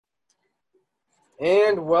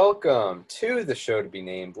And welcome to the show to be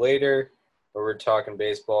named later, where we're talking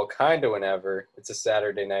baseball kind of whenever. It's a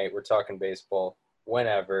Saturday night. We're talking baseball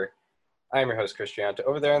whenever. I'm your host, Chris Gianta.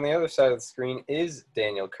 Over there on the other side of the screen is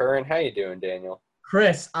Daniel Curran. How you doing, Daniel?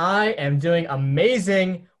 Chris, I am doing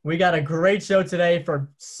amazing. We got a great show today for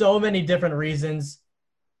so many different reasons.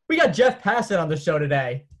 We got Jeff Passett on the show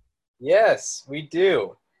today. Yes, we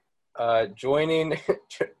do. Joining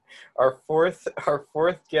our fourth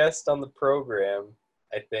guest on the program,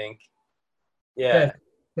 I think. Yeah, Fifth,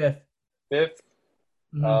 fifth. fifth.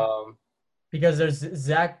 Mhm. Um, Because there's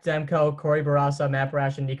Zach Demko, Corey Barassa, Matt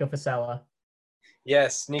Brash, and Nico Fasella.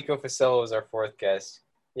 yes, Nico Fasella was our fourth guest.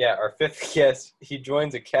 Yeah, our fifth guest. He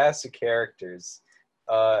joins a cast of characters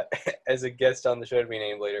uh, as a guest on the show to be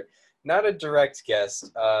named later. Not a direct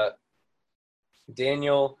guest.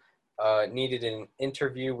 Daniel needed an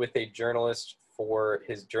interview with a journalist for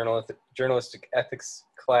his journalistic ethics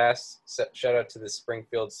class. Shout out to the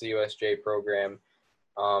Springfield CUSJ program.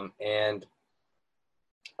 And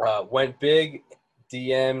went big,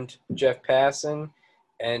 DM'd Jeff Passan,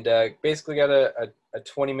 and basically got a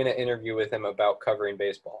 20-minute interview with him about covering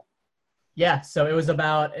baseball. Yeah, so it was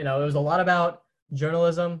about, it was a lot about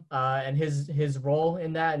journalism and his role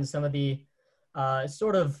in that and some of the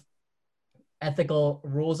sort of ethical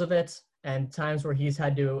rules of it and times where he's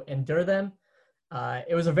had to endure them.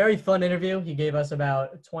 It was a very fun interview. He gave us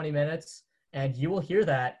about 20 minutes, and you will hear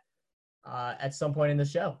that at some point in the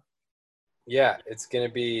show. Yeah, it's gonna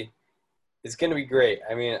be great.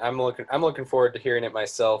 I mean, I'm looking forward to hearing it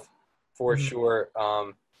myself for Mhm. sure.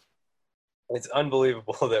 It's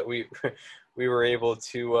unbelievable that we were able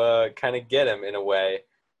to kind of get him in a way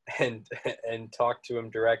and and talk to him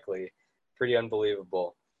directly. Pretty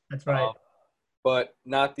unbelievable. That's Um, right. but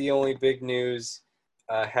not the only big news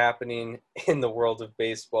happening in the world of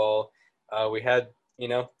baseball. We had,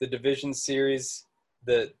 the division series,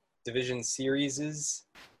 the division series,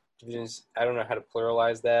 divisions. I don't know how to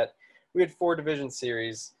pluralize that. We had four division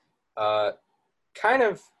series. Uh, kind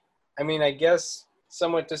of, I mean, I guess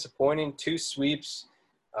somewhat disappointing. Two sweeps.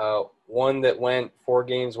 One that went 4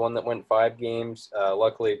 games, one that went 5 games.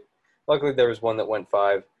 Luckily, there was one that went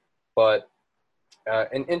five. But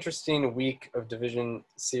an interesting week of division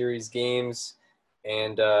series games,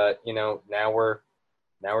 and now we're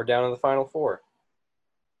down in the final four.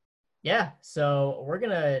 Yeah, so we're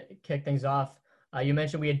gonna kick things off. You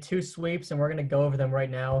mentioned we had two sweeps, and we're gonna go over them right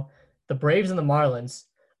now. The Braves and the Marlins.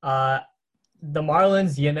 The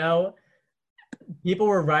Marlins, people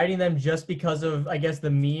were riding them just because of, I guess, the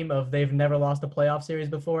meme of they've never lost a playoff series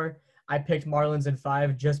before. I picked Marlins in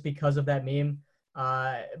five just because of that meme.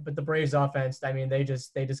 But the Braves offense, I mean, they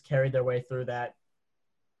just carried their way through that.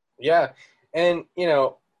 Yeah, and I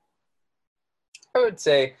would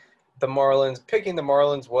say picking the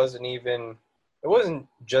Marlins wasn't even. It wasn't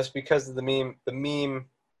just because of the meme. The meme,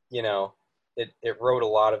 it wrote a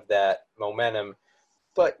lot of that momentum.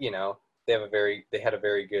 But they had a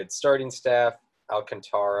very good starting staff.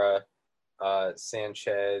 Alcantara,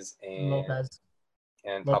 Sanchez, and Lopez.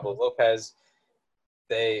 Pablo Lopez. Lopez.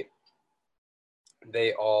 They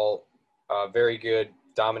they all very good,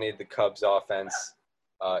 dominated the Cubs offense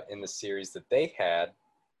in the series that they had,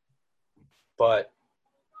 but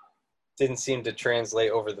didn't seem to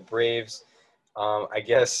translate over the Braves. I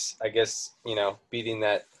guess beating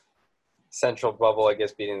that central bubble. I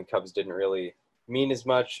guess beating the Cubs didn't really mean as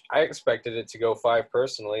much. I expected it to go five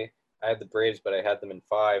personally. I had the Braves, but I had them in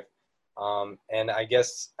five. And I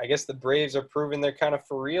guess the Braves are proving they're kind of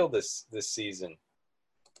for real this season.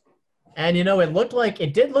 And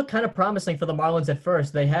it did look kind of promising for the Marlins at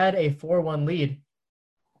first. They had a 4-1 lead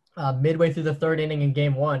midway through the third inning in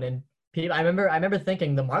game one. And I remember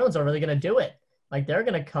thinking the Marlins are really going to do it. Like they're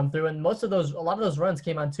going to come through. And a lot of those runs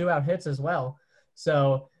came on 2-out hits as well.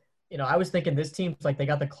 So, I was thinking this team's like they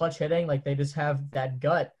got the clutch hitting, like they just have that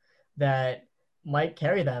gut that might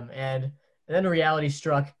carry them. And then reality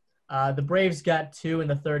struck. The Braves got two in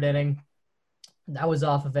the third inning. That was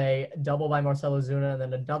off of a double by Marcelo Zuna and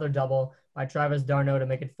then another double by Travis d'Arnaud to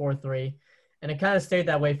make it 4-3. And it kind of stayed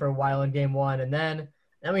that way for a while in game one. And then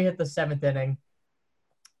we hit the seventh inning.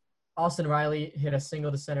 Austin Riley hit a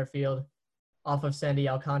single to center field off of Sandy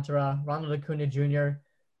Alcantara. Ronald Acuna Jr.,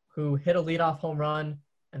 who hit a leadoff home run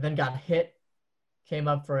and then got hit, came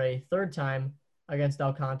up for a third time against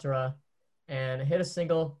Alcantara and hit a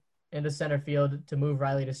single into center field to move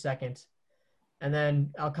Riley to second. And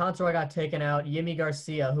then Alcantara got taken out. Yimi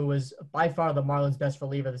Garcia, who was by far the Marlins' best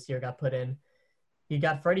reliever this year, got put in. He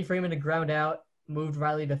got Freddie Freeman to ground out, moved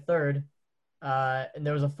Riley to third, and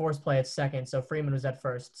there was a force play at second, so Freeman was at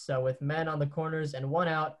first. So with men on the corners and one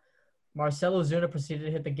out, Marcelo Zuna proceeded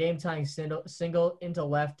to hit the game-tying single into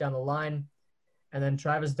left down the line, and then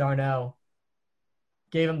Travis d'Arnaud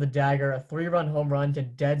gave him the dagger, a 3-run home run to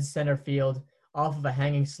dead center field off of a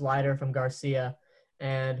hanging slider from Garcia.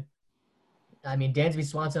 And I mean, Dansby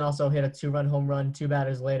Swanson also hit a 2-run home run 2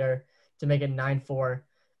 batters later to make it 9-4.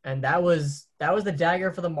 And that was the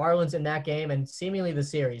dagger for the Marlins in that game and seemingly the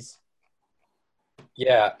series.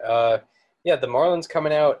 Yeah, the Marlins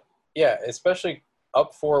coming out, yeah, especially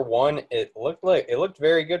up 4-1. It looked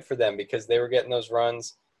very good for them because they were getting those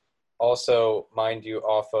runs. Also, mind you,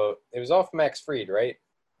 it was off Max Fried, right?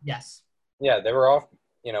 Yes. Yeah, they were off,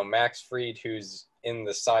 Max Fried, who's in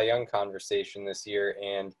the Cy Young conversation this year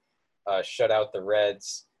and shut out the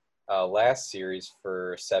Reds last series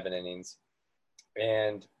for 7 innings.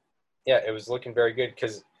 And yeah, it was looking very good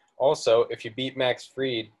because also if you beat Max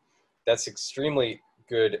Fried, that's extremely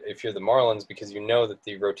good if you're the Marlins because you know that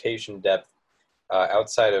the rotation depth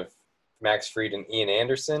outside of Max Fried and Ian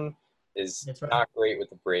Anderson is That's right. not great with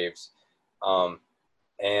the Braves.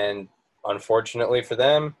 And unfortunately for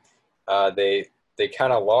them, they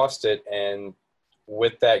kind of lost it, and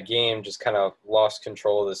with that game, just kind of lost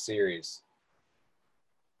control of the series.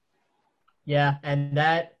 Yeah, and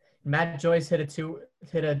that Matt Joyce hit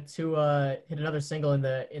another single in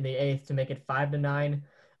the eighth to make it 5-9.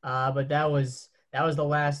 But that was the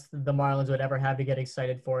last the Marlins would ever have to get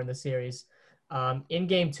excited for in the series. In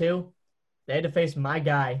game two, they had to face my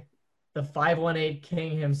guy, the 518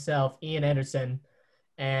 king himself, Ian Anderson,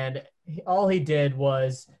 and all he did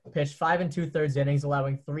was pitch 5 2/3 innings,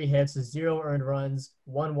 allowing 3 hits, 0 earned runs,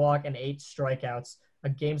 1 walk, and 8 strikeouts, a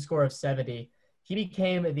game score of 70. He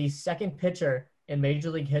became the second pitcher in Major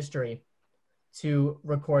League history to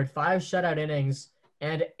record 5 shutout innings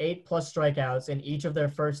and 8+ strikeouts in each of their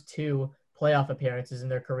first 2 playoff appearances in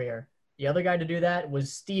their career. The other guy to do that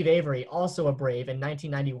was Steve Avery, also a Brave, in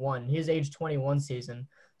 1991, his age 21 season.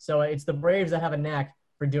 So it's the Braves that have a knack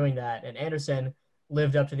for doing that, and Anderson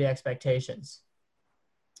lived up to the expectations.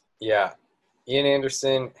 Yeah, Ian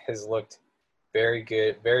Anderson has looked very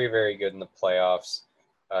good, very, very good in the playoffs.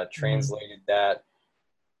 Mm-hmm. Translated that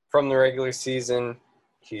from the regular season.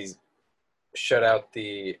 He's shut out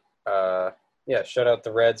the shut out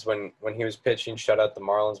the Reds when he was pitching, shut out the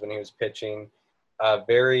Marlins when he was pitching.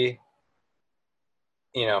 Very,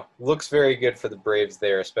 looks very good for the Braves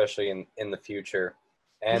there, especially in the future.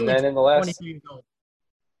 He's And only then in the last 23 years old.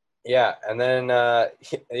 yeah, and then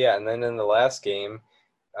and then in the last game,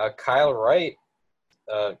 Kyle Wright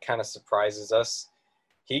kind of surprises us.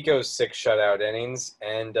 He goes 6 shutout innings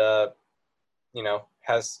and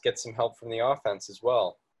gets some help from the offense as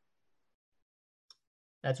well.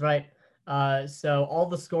 That's right. So all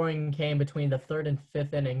the scoring came between the third and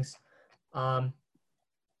fifth innings. Um,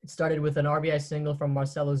 it started with an RBI single from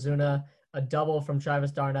Marcelo Zuna, a double from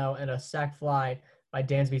Travis d'Arnaud, and a sac fly by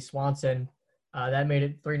Dansby Swanson. That made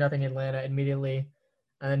it 3-0 Atlanta immediately.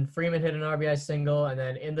 And then Freeman hit an RBI single, and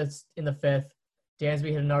then in the fifth,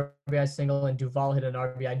 Dansby hit an RBI single, and Duvall hit an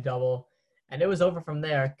RBI double, and it was over from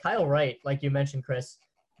there. Kyle Wright, like you mentioned, Chris,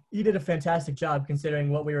 he did a fantastic job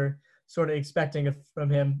considering what we were sort of expecting from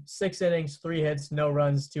him. 6 innings, 3 hits, no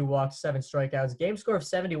runs, 2 walks, 7 strikeouts. Game score of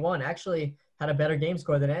 71. Actually had a better game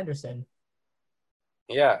score than Anderson.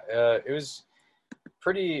 Yeah, it was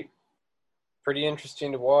pretty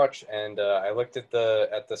interesting to watch, and I looked at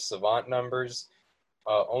the Savant numbers.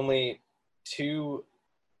 Only two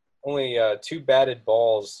batted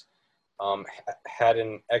balls had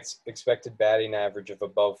an expected batting average of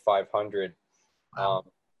above 500 Wow.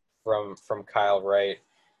 from Kyle Wright.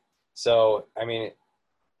 So I mean,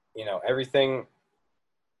 everything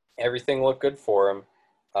looked good for him.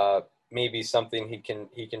 Maybe something he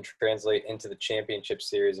can translate into the championship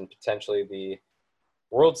series and potentially the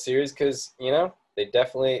World Series because they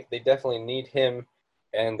definitely need him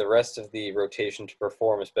and the rest of the rotation to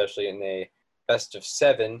perform, especially in a best of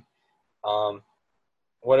 7.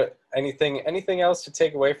 Anything else to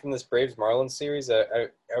take away from this Braves Marlins series? I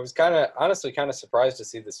was honestly kind of surprised to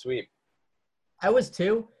see the sweep. I was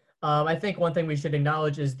too. I think one thing we should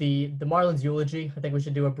acknowledge is the Marlins eulogy. I think we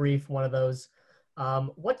should do a brief one of those.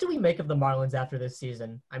 What do we make of the Marlins after this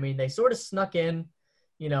season? I mean, they sort of snuck in.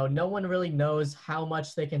 No one really knows how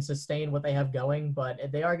much they can sustain what they have going,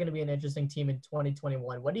 but they are going to be an interesting team in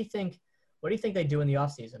 2021. What do you think? What do you think they do in the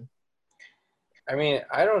offseason? I mean,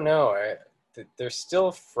 I don't know. They're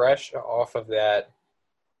still fresh off of that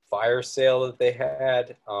fire sale that they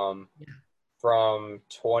had Yeah. from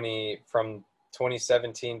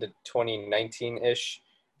 2017 to 2019 ish,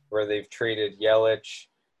 where they've traded Yelich,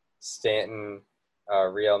 Stanton,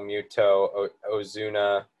 Real Muto,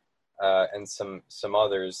 Ozuna, and some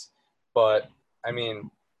others. But I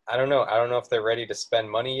mean, I don't know. I don't know if they're ready to spend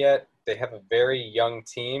money yet. They have a very young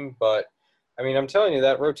team, but I mean, I'm telling you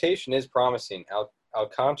that rotation is promising.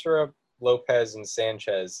 Alcantara, Lopez, and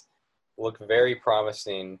Sanchez look very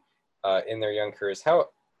promising in their young careers.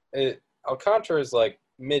 Alcantara is like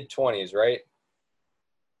mid-20s, right?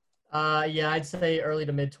 Yeah, I'd say early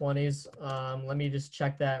to mid 20s. Let me just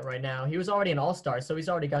check that right now. He was already an all-star, so he's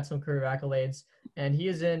already got some career accolades, and he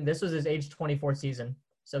is in. This was his age 24 season,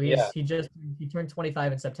 so Yeah, he turned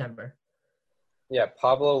 25 in September. yeah.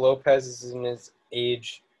 Pablo Lopez is in his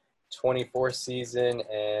age 24 season,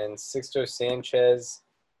 and Sixto Sanchez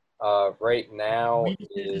right now We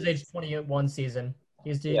just did his age is 21 season.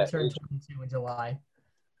 He yeah. turned 22 in July.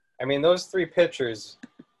 I mean, those three pitchers,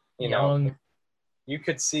 you know, Young. you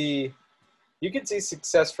could see you could see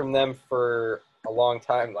success from them for a long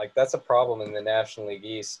time. Like that's a problem in the National League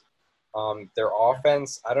East. Their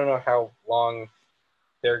offense, I don't know how long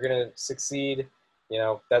they're gonna succeed.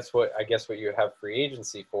 That's what I guess what you have free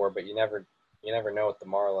agency for, but you never know with the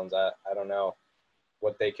Marlins. I don't know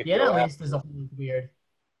what they could The go NL East as a after. whole is weird.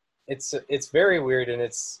 It's very weird, and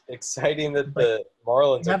it's exciting that Like the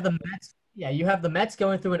Marlins you are. have the Mets. Yeah, you have the Mets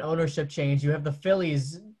going through an ownership change. You have the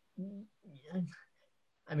Phillies.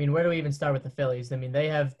 I mean, where do we even start with the Phillies? I mean, they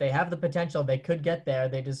have the potential. They could get there.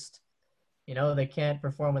 They just, they can't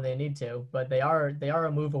perform when they need to. But they are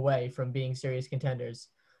a move away from being serious contenders.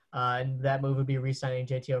 And that move would be re-signing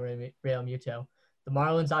JT Realmuto. The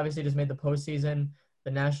Marlins obviously just made the postseason.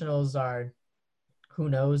 The Nationals are, who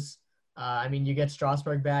knows? I mean, you get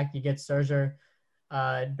Strasburg back, you get Scherzer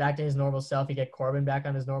back to his normal self, you get Corbin back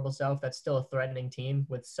on his normal self. That's still a threatening team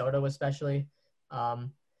with Soto especially.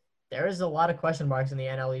 Um, there is a lot of question marks in the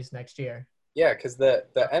NL East next year. Yeah, because the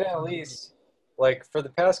NL East, like for the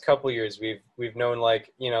past couple years, we've known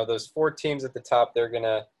like those four teams at the top, they're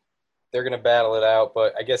gonna battle it out.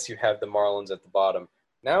 But I guess you have the Marlins at the bottom.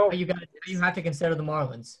 Now You have to consider the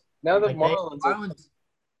Marlins. now the Like Marlins Marlins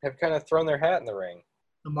have kind of thrown their hat in the ring.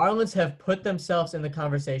 the Marlins have put themselves in the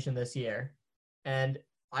conversation this year. And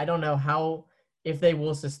I don't know how if they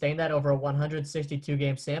will sustain that over a 162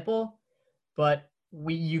 game sample, but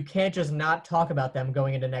you can't just not talk about them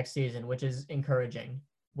going into next season, which is encouraging,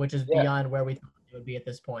 which is Yeah, beyond where we thought they would be at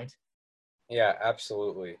this point. yeah,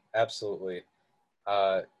 absolutely, absolutely.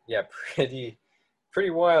 Yeah, pretty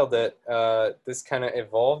wild that this kind of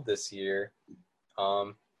evolved this year.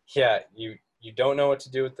 Um, yeah, you don't know what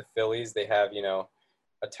to do with the Phillies. They have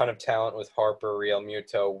a ton of talent with Harper, Real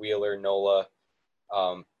Muto, Wheeler, Nola,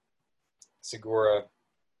 um, Segura.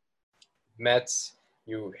 Mets,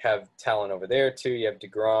 you have talent over there too. You have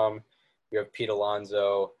DeGrom, you have Pete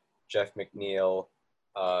Alonso, Jeff McNeil,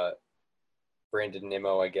 uh, Brandon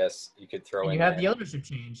Nimmo. I guess you could throw And you in have there. the ownership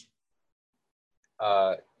change.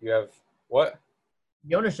 You have what?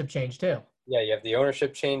 The ownership change too. Yeah, you have the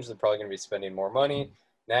ownership change. They're probably going to be spending more money.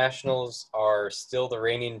 Nationals are still the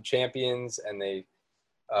reigning champions, and they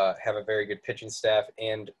have a very good pitching staff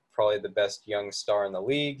and probably the best young star in the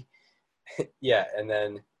league. Yeah, and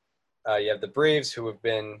then you have the Braves, who have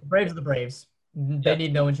been The Braves are the Braves. They yeah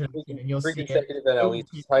need no introduction, and you'll three see it. consecutive NL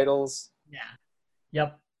East titles, Yeah.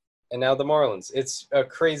 Yep. and now the Marlins. It's a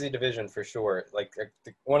crazy division for sure. Like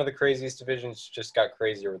one of the craziest divisions just got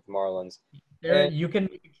crazier with the Marlins. There, And you can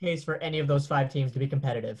make a case for any of those five teams to be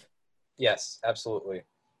competitive. yes, absolutely.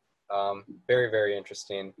 Very, very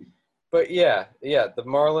interesting. But yeah, the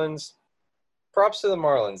Marlins. Props to the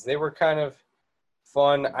Marlins. They were kind of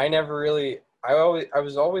fun. I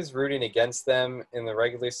was always rooting against them in the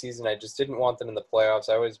regular season. I just didn't want them in the playoffs.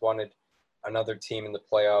 I always wanted another team in the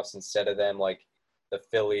playoffs instead of them, like the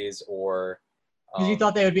Phillies or Because you um,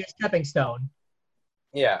 thought they would be a stepping stone.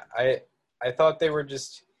 yeah. I thought they were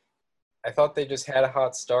just I thought they just had a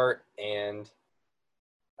hot start, and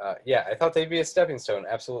yeah, I thought they'd be a stepping stone,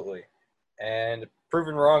 absolutely, and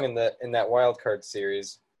proven wrong in that wild card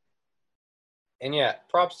series. And yeah,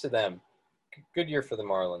 props to them. Good year for the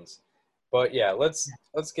Marlins. But yeah, let's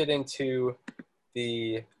get into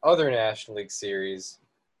the other National League series.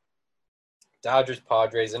 Dodgers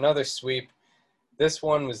Padres, another sweep. This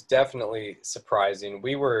one was definitely surprising.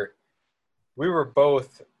 We were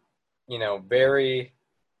both, very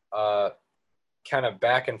uh, kind of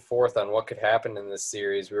back and forth on what could happen in this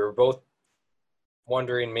series. We were both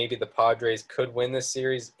wondering maybe the Padres could win this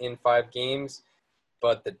series in 5 games,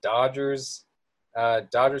 but the Dodgers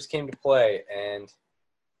came to play and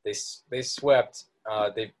they swept.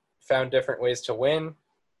 They found different ways to win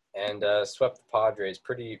and swept the Padres.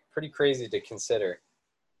 Pretty crazy to consider.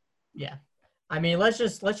 Yeah. I mean, let's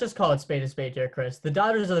just call it spade a spade here, Chris. The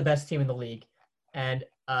Dodgers are the best team in the league, and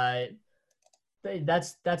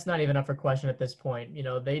that's not even up for question at this point.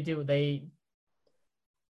 They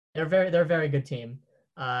They're a very good team.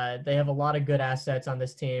 They have a lot of good assets on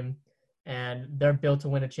this team, and they're built to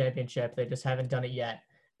win a championship. They just haven't done it yet.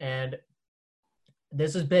 And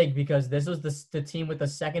this is big because this was the team with the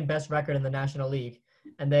second best record in the National League,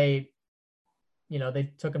 and they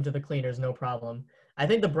took them to the cleaners, no problem. I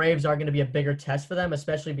think the Braves are going to be a bigger test for them,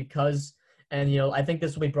 especially because, and I think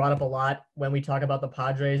this will be brought up a lot when we talk about the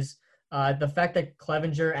Padres. The fact that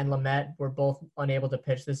Clevenger and Lamet were both unable to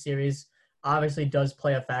pitch this series obviously does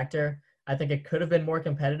play a factor. I think it could have been more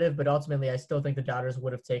competitive, but ultimately I still think the Dodgers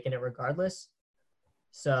would have taken it regardless.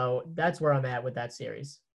 So that's where I'm at with that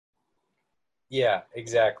series. Yeah,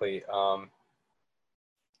 exactly.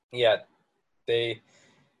 Yeah, they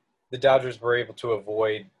the Dodgers were able to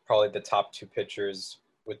avoid probably the top two pitchers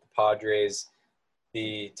with the Padres.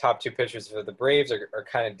 The top two pitchers for the Braves are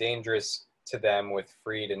kind of dangerous to them with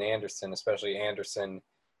Fried and Anderson, especially Anderson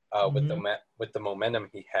Mm-hmm. with the momentum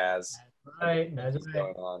he has and Right, what that's he's right.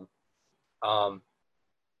 going on. Um,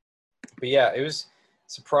 but yeah, it was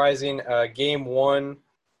surprising. Game one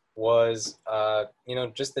was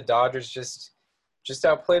just the Dodgers just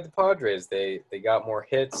outplayed the Padres. They got more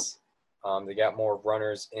hits. They got more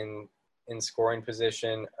runners in scoring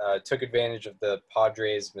position. Took advantage of the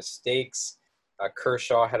Padres' mistakes.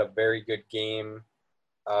 Kershaw had a very good game.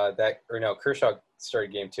 Kershaw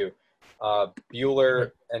started game two.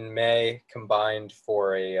 Bueller and May combined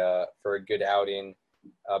for a good outing.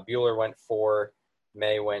 Bueller went 4,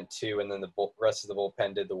 May went 2, and then the rest of the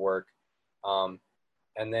bullpen did the work.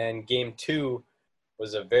 And then game two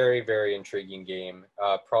was a very, very intriguing game.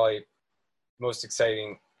 Probably most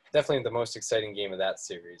exciting, definitely the most exciting game of that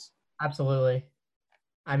series. Absolutely.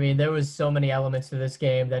 I mean, there was so many elements to this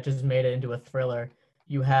game that just made it into a thriller.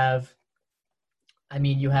 You have,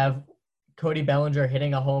 you have Cody Bellinger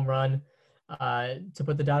hitting a home run to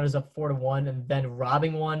put the Dodgers up 4-1, and then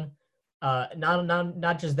robbing one.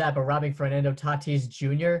 Not just that, but robbing Fernando Tatis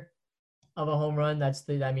Jr. of a home run. That's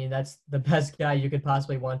the best guy you could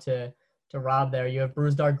possibly want to rob there. You have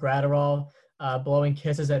Brusdar Graterol blowing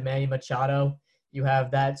kisses at Manny Machado. You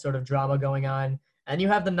have that sort of drama going on, and you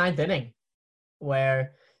have the ninth inning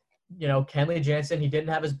where Kenley Jansen, he didn't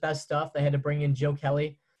have his best stuff. They had to bring in Joe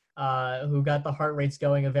Kelly, who got the heart rates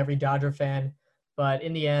going of every Dodger fan. But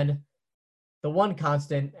in the end, the one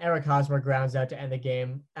constant, Eric Hosmer grounds out to end the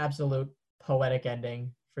game. Absolute poetic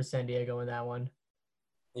ending for San Diego in that one.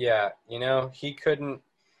 Yeah, he couldn't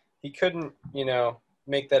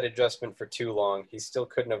make that adjustment for too long. He still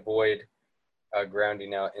couldn't avoid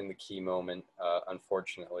grounding out in the key moment,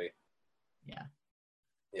 unfortunately. Yeah.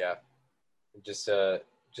 Yeah, just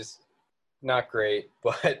not great,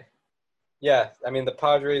 but yeah, I mean the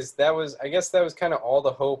Padres. I guess that was kind of all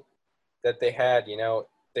the hope that they had.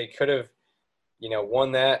 They could have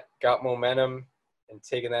won that, got momentum, and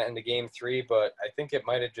taken that into Game 3. But I think it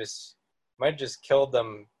might have just killed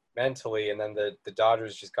them mentally, and then the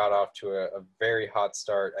Dodgers just got off to a very hot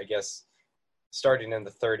start. I guess starting in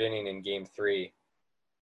the third inning in Game 3,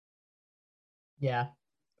 Yeah.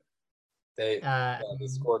 they Uh, yeah, they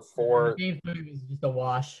scored I mean, 4. game three was just a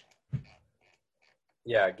wash.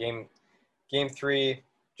 Yeah, Game 3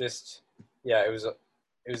 just yeah, it was a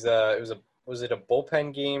was it a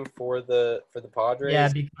bullpen game for the Yeah,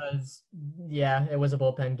 Padres? because it was a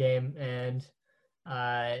bullpen game, and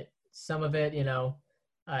uh, some of it,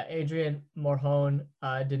 Adrian Morhone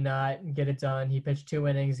did not get it done. He pitched 2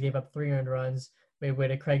 innings, gave up 3 earned runs. Made way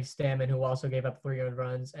to Craig Stammen, who also gave up 3 earned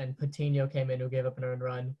runs, and Patino came in, who gave up an earned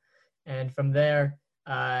run. And from there,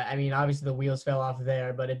 obviously the wheels fell off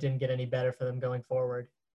there, but it didn't get any better for them going forward.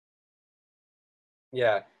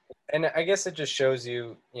 Yeah. And I guess it just shows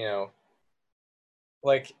you,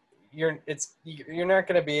 like you're not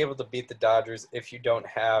going to be able to beat the Dodgers if you don't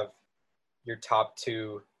have your top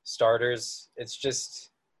two starters.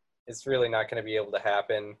 It's really not going to be able to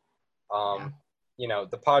happen. Yeah. Um,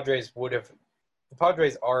 the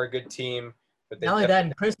Padres are a good team, but they Not only that,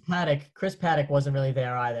 definitely and Chris Paddock wasn't really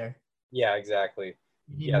there either. yeah, exactly.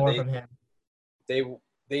 You need Yeah, more they from him. they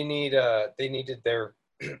they needed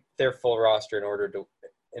their full roster in order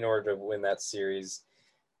to win that series,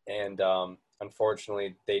 and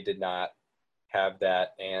unfortunately they did not have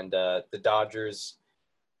that. And the Dodgers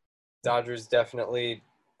definitely,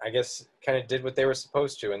 I guess, kind of did what they were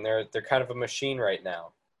supposed to, and they're kind of a machine right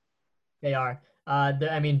now. They are.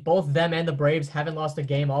 Both them and the Braves haven't lost a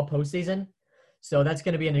game all postseason, so that's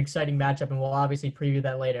going to be an exciting matchup, and we'll obviously preview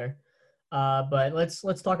that later. But let's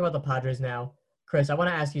talk about the Padres now. Chris, I want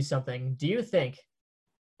to ask you something. Do you think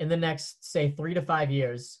in the next, say, 3 to 5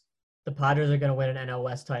 years, the Padres are going to win an NL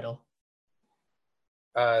West title?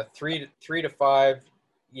 3 to 5,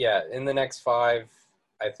 yeah. In the next 5,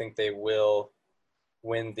 I think they will.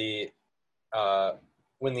 win the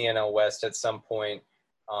NL West at some point.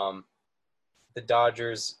 The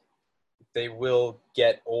Dodgers, they will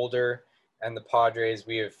get older, and the Padres,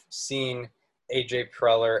 we have seen AJ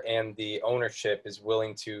Preller and the ownership is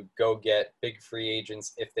willing to go get big free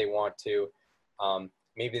agents if they want to.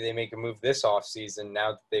 Maybe they make a move this offseason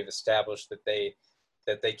now that they've established that they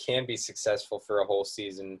can be successful for a whole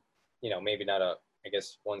season. Maybe not I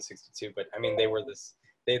guess 162, but I mean they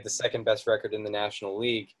had the second best record in the National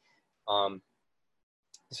League.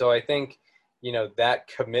 So I think that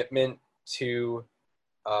commitment to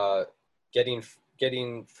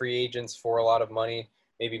getting free agents for a lot of money,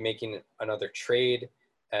 maybe making another trade,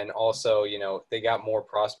 and also they got more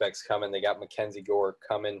prospects coming. They got Mackenzie Gore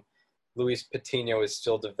coming. Luis Patino is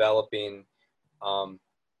still developing, and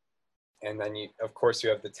then of course you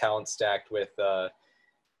have the talent stacked with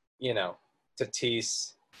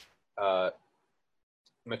Tatis,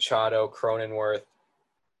 Machado, Cronenworth.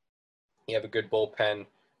 You have a good bullpen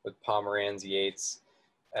with Pomeranz, Yates,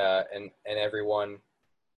 and everyone.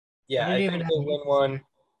 Yeah, I think they'll win one.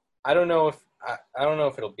 I don't know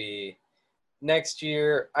if it'll be next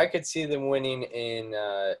year. I could see them winning in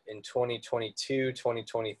 2022,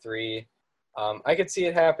 2023. I could see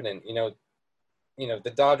it happening.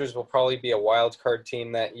 The Dodgers will probably be a wild card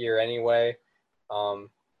team that year anyway.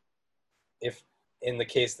 If in the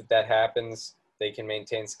case that happens, they can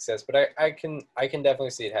maintain success. But I can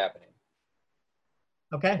definitely see it happening.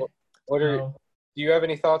 Okay. Do you have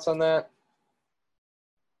any thoughts on that?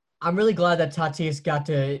 I'm really glad that Tatis got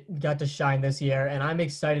to shine this year, and I'm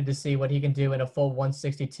excited to see what he can do in a full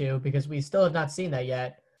 162 because we still have not seen that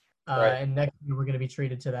yet. Right. And next year we're going to be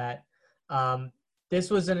treated to that.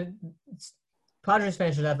 Padres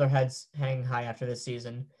fans should have their heads hang high after this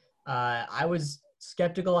season. I was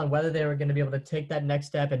skeptical on whether they were going to be able to take that next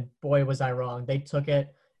step, and boy, was I wrong. They took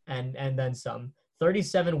it and then some.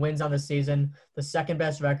 37 wins on the season, the second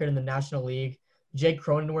best record in the National League. Jake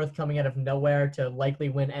Cronenworth coming out of nowhere to likely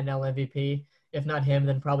win NL MVP. If not him,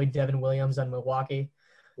 then probably Devin Williams on Milwaukee.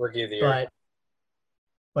 Rookie of the year. But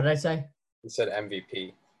what did I say? You said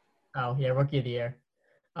MVP. Oh, yeah, Rookie of the year.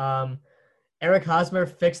 Eric Hosmer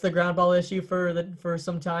fixed the ground ball issue for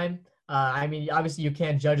some time. I mean, obviously you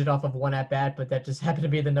can't judge it off of one at-bat, but that just happened to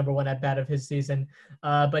be the number one at-bat of his season.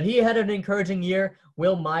 But he had an encouraging year.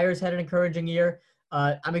 Will Myers had an encouraging year.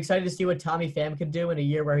 I'm excited to see what Tommy Pham can do in a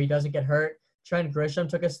year where he doesn't get hurt. Trent Grisham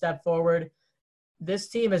took a step forward. This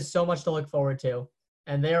team has so much to look forward to,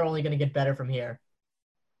 and they're only going to get better from here.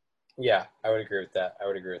 Yeah, I would agree with that.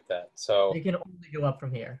 So they can only go up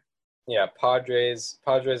from here. Yeah, Padres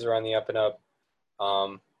are on the up and up,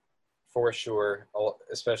 for sure,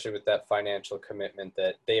 especially with that financial commitment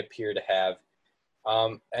that they appear to have.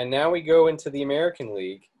 And now we go into the American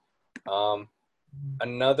League.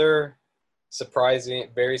 Another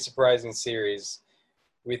very surprising series.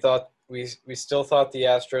 We still thought the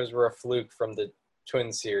Astros were a fluke from the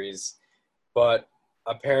Twin series, but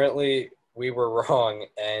apparently we were wrong,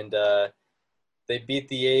 and they beat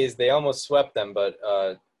the A's. They almost swept them, but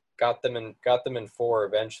got them in 4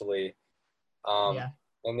 eventually.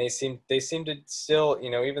 And they seem to still,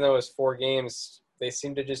 even though it was 4 games, they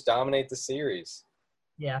seem to just dominate the series.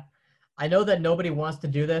 Yeah. I know that nobody wants to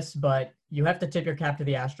do this, but you have to tip your cap to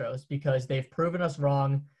the Astros because they've proven us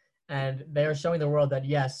wrong. And they are showing the world that,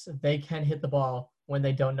 yes, they can hit the ball when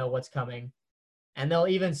they don't know what's coming. And they'll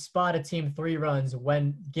even spot a team 3 runs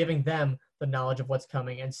when giving them the knowledge of what's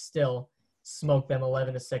coming and still smoke them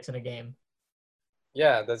 11-6 in a game.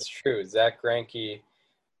 Yeah, that's true. Zach Greinke,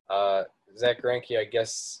 I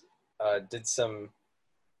guess, did some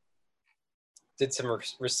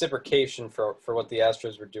reciprocation for what the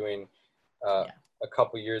Astros were doing a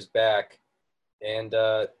couple years back. And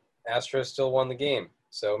Astros still won the game.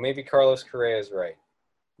 So maybe Carlos Correa is right.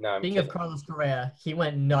 No, I'm Speaking kidding. of Carlos Correa, he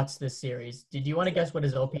went nuts this series. Did you want to guess what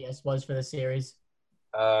his OPS was for this series?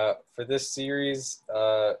 For this series,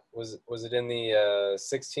 was it in the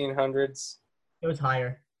 1600s? It was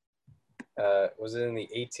higher. Was it in the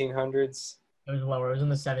 1800s? It was lower. It was in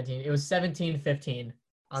the 17. It was 17-15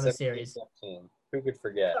 on the series. 15. Who could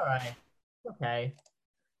forget? All right. Okay.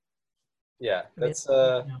 Yeah, that's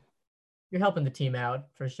You're helping the team out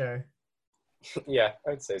for sure. Yeah,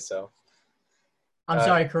 I'd say so. I'm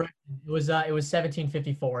sorry, correct. It was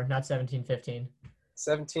 17-54, not 17-15.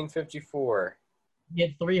 17-54. He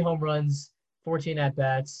had 3 home runs, 14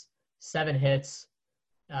 at-bats, 7 hits,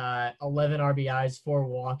 11 RBIs, 4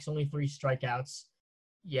 walks, only 3 strikeouts.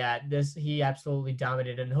 Yeah, he absolutely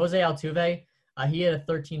dominated. And Jose Altuve, he had a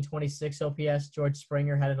 1326 OPS. George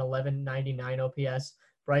Springer had an 1199 OPS.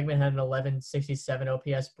 Bregman had an 1167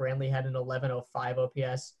 OPS. Brantley had an 1105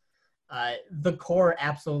 OPS. the core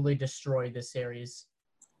absolutely destroyed this series.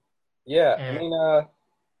 Yeah, I And mean,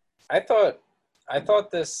 I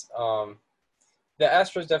thought this the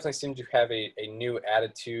Astros definitely seem to have a new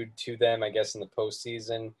attitude to them, I guess, in the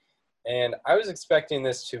postseason, and I was expecting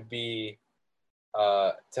this to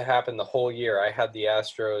happen the whole year. I had the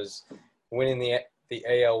Astros winning the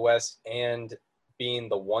AL West and being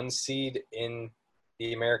the 1 seed in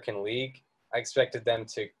the American League. I expected them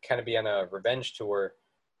to kind of be on a revenge tour,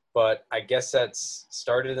 but I guess that's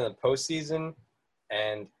started in the postseason,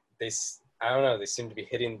 and I don't know, they seem to be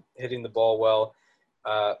hitting the ball well.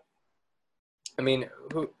 Uh, I mean,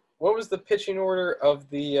 what was the pitching order of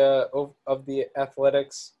the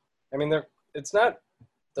Athletics? I mean, they're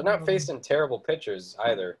not facing terrible pitchers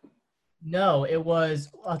either. no, it was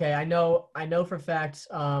okay. I know for fact.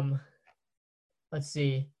 Let's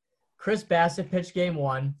see. Chris Bassett pitched game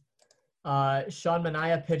one. Sean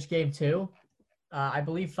Manaea pitched game two. I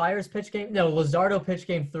believe Fires pitched game. No, Luzardo pitched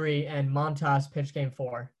game three, and Montas pitched game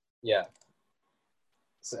four. Yeah,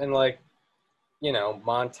 and like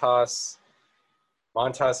Montas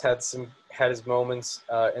had his moments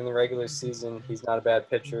in the regular season. He's not a bad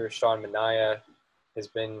pitcher. Sean Manaea has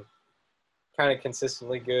been kind of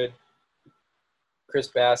consistently good. Chris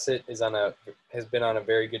Bassett has been on a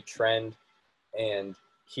very good trend, and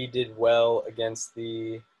he did well against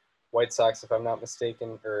the White Sox, if I'm not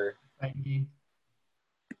mistaken. Or Right game.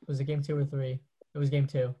 Was it game two or three? It was game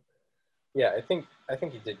two. yeah, I think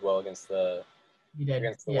he did well against the He did.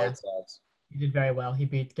 Yeah, White Sox. he did very well. He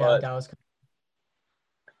beat But Dallas.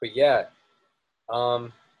 but yeah,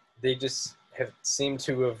 they just have seemed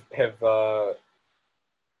to have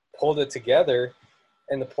pulled it together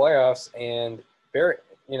in the playoffs, and they're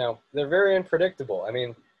very unpredictable. I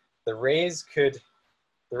mean, the Rays could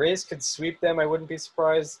sweep them. I wouldn't be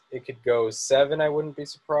surprised. It could go 7. I wouldn't be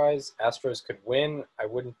surprised. Astros could win. I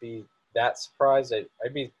wouldn't be that surprised.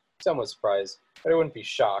 I'd be somewhat surprised, but I wouldn't be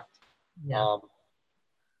shocked. Yeah.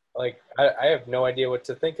 I have no idea what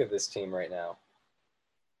to think of this team right now.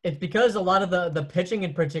 It's because a lot of the pitching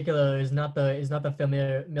in particular is not the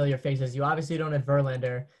familiar faces. You obviously don't have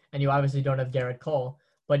Verlander, and you obviously don't have Garrett Cole,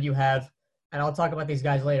 but you have, and I'll talk about these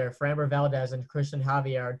guys later. Framber Valdez and Christian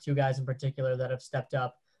Javier are two guys in particular that have stepped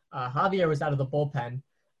up. Javier was out of the bullpen,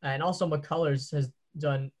 and also McCullers has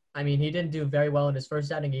done. I mean, he didn't do very well in his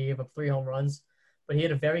first outing. He gave up 3 home runs, but he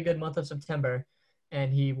had a very good month of September,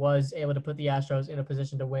 and he was able to put the Astros in a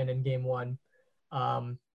position to win in Game 1.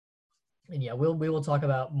 And yeah, we will talk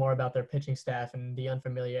about more about their pitching staff and the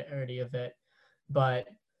unfamiliarity of it. But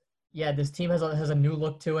yeah, this team has a new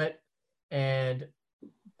look to it, and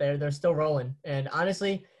they're still rolling. And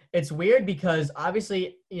honestly, it's weird because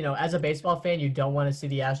obviously, as a baseball fan, you don't want to see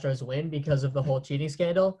the Astros win because of the whole cheating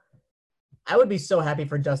scandal. I would be so happy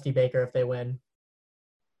for Dusty Baker if they win.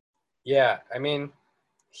 Yeah, I mean,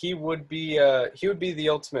 he would be the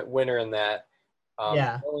ultimate winner in that.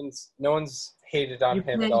 Yeah. No one's hated on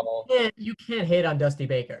him at all. You can't hate on Dusty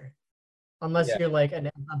Baker unless Yeah. you're like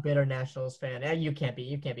a bitter Nationals fan. And you can't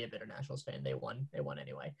be a bitter Nationals fan. They won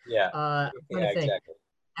anyway. Yeah. I'm trying to think. Exactly.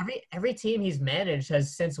 Every team he's managed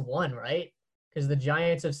has since won, right? Because the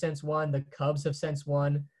Giants have since won, the Cubs have since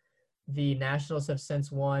won, the Nationals have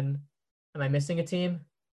since won. Am I missing a team?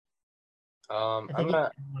 I'm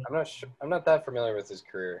not sure. I'm not that familiar with his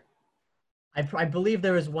career. I believe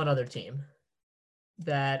there is one other team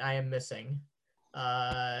that I am missing.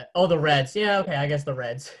 The Reds. Yeah, okay, I guess the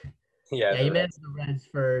Reds. Yeah, he managed the Reds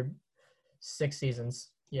for 6 seasons.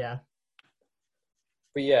 Yeah.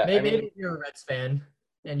 But yeah, maybe if you're a Reds fan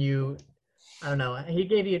and I don't know. He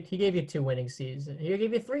gave you 2 winning seasons. He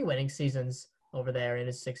gave you 3 winning seasons over there in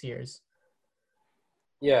his 6 years.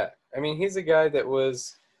 Yeah, I mean, he's a guy that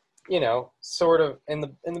was, sort of in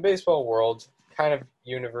the baseball world, kind of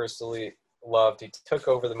universally loved. He took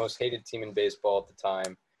over the most hated team in baseball at the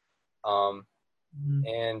time.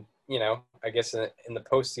 And, I guess in the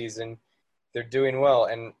postseason, they're doing well.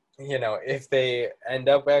 And, if they end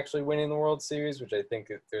up actually winning the World Series, which I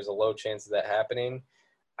think there's a low chance of that happening,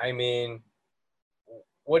 I mean,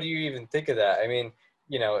 what do you even think of that? I mean,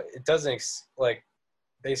 it doesn't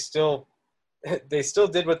they still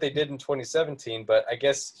did what they did in 2017, but I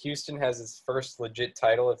guess Houston has its first legit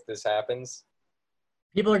title if this happens.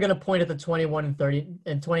 People are going to point at the 21 and 30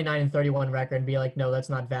 and 29 and 31 record and be like, no, that's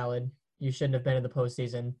not valid. You shouldn't have been in the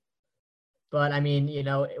postseason. But I mean,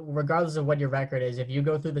 regardless of what your record is, if you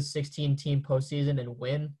go through the 16-team postseason and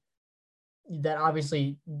win, that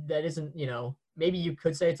obviously that isn't, maybe you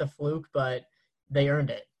could say it's a fluke, but they earned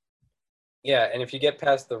it. Yeah, and if you get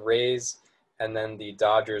past the Rays and then the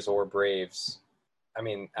Dodgers or Braves, I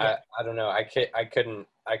mean, yeah. I don't know. I couldn't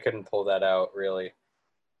pull that out really.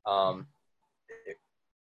 It,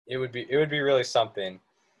 it would be really something.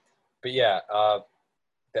 But yeah,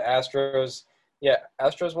 the Astros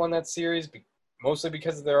won that series mostly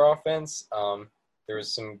because of their offense. There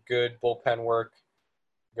was some good bullpen work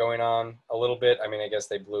going on a little bit. I mean, I guess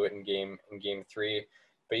they blew it in game three,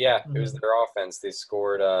 but yeah, it was Mhm. their offense. They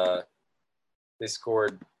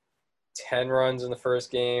scored 10 runs in the first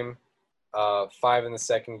game, 5 in the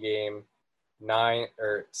second game,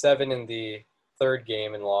 7 in the third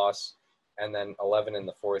game and loss, and then 11 in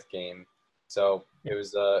the fourth game. So it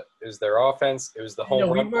was their offense. It was the You home know,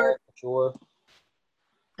 we run ball were for sure.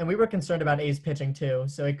 and we were concerned about A's pitching too,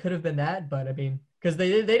 so it could have been that. But I mean, because they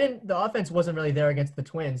didn't, the offense wasn't really there against the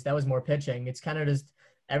Twins. That was more pitching. It's kind of just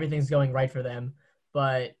everything's going right for them.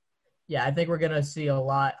 But yeah, I think we're gonna see a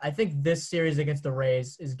lot. I think this series against the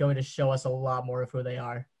Rays is going to show us a lot more of who they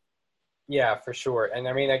are. Yeah, for sure. And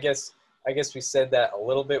I mean, I guess we said that a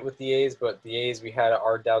little bit with the A's, but the A's we had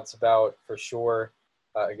our doubts about for sure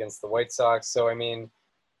against the White Sox. So I mean,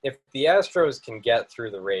 if the Astros can get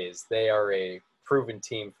through the Rays, they are a proven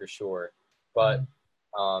team for sure. But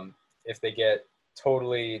Mhm. if they get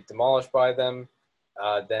totally demolished by them,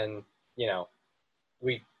 then you know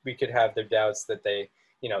we could have their doubts that they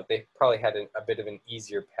probably had a bit of an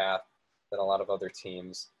easier path than a lot of other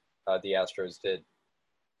teams. The Astros did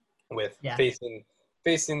with Yeah, facing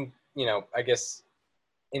I guess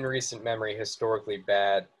in recent memory historically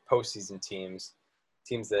bad postseason teams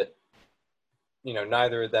that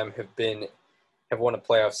neither of them have won a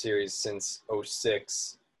playoff series since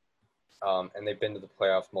 '06, and they've been to the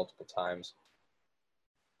playoffs multiple times.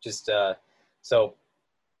 Just so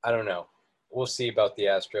I don't know. We'll see about the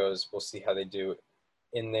Astros. We'll see how they do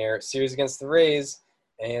in their series against the Rays.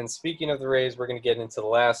 And speaking of the Rays, we're going to get into the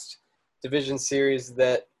last division series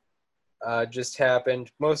that just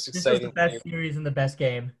happened. Most this was the exciting best series. series and the best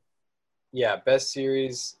game. Yeah, best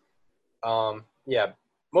series. Yeah,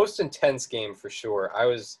 most intense game for sure. I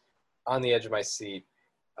was on the edge of my seat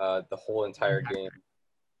the whole entire game.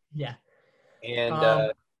 Yeah. And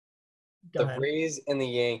Um, Go the ahead. Rays and the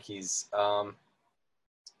Yankees.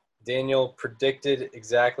 Daniel predicted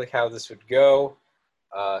exactly how this would go.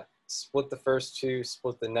 Split the first two,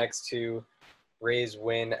 split the next two. Rays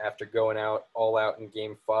win after going all out in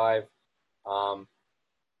Game 5. Um,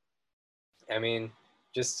 I mean,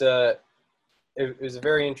 just it was a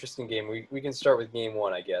very interesting game. We can start with Game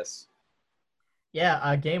 1, I guess.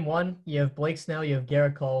 Yeah, game one, you have Blake Snell, you have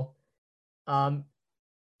Garrett Cole. Um,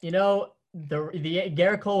 you know, the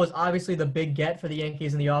Garrett Cole was obviously the big get for the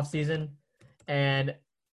Yankees in the offseason. And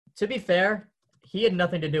to be fair, he had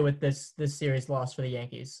nothing to do with this series loss for the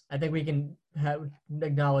Yankees. I think we can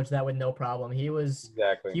acknowledge that with no problem.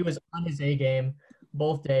 Exactly. He was on his A game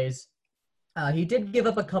both days. He did give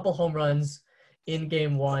up a couple home runs in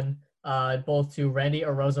game one, both to Randy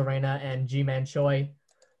Arozarena and G-Man Choi.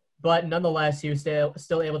 But nonetheless, he was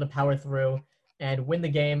still able to power through and win the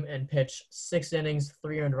game and pitch 6 innings,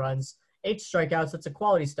 3 earned runs, 8 strikeouts. That's a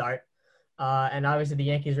quality start. And obviously, the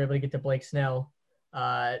Yankees were able to get to Blake Snell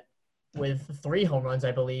with 3 home runs,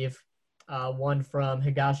 I believe. One from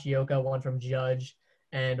Higashioka, one from Judge,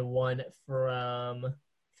 and one from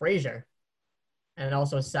Frazier, and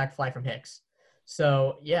also a sac fly from Hicks.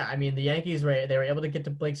 So yeah, I mean the Yankees were able to get to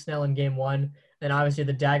Blake Snell in game one. Then obviously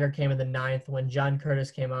the dagger came in the ninth when John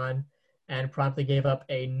Curtis came on and promptly gave up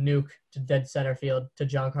a nuke to dead center field to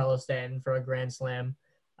Giancarlo Stanton for a grand slam.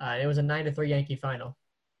 It was a 9-3 Yankee final.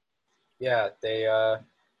 Yeah, they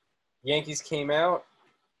Yankees came out,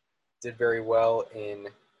 did very well in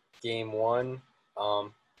Game 1. I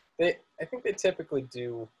think they typically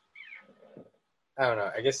do. I don't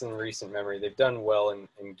know. I guess in recent memory, they've done well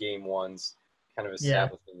in Game 1s, kind of Yeah,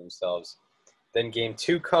 establishing themselves. Then Game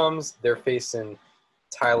 2 comes. They're facing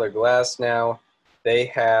Tyler Glass now. They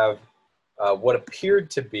have what appeared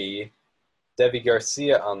to be Devi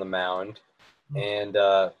Garcia on the mound, and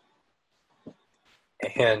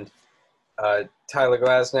and Tyler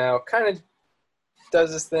Glass now kind of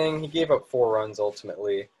does his thing. He gave up 4 runs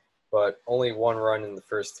ultimately, but only 1 run in the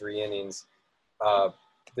first 3 innings.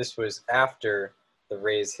 This was after the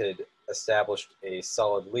Rays had established a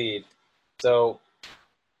solid lead. So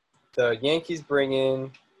the Yankees bring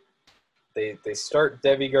in, they start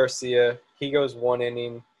Devi Garcia. He goes 1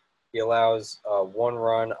 inning. He allows 1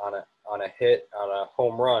 run on a hit on a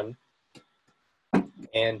home run,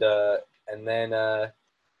 and then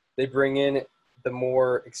they bring in the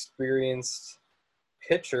more experienced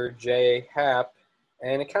pitcher Jay Happ,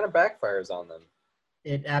 and it kind of backfires on them.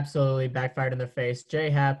 it absolutely backfired in their face. J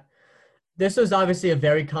Happ, this was obviously a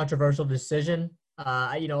very controversial decision.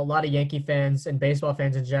 A lot of Yankee fans and baseball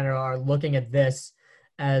fans in general are looking at this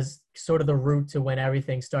as sort of the root to when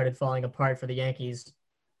everything started falling apart for the Yankees.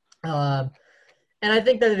 And I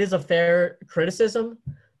think that it is a fair criticism.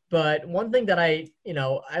 But one thing that I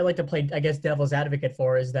like to play, I guess, devil's advocate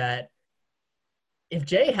for is that if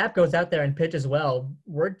Jay Happ goes out there and pitches well,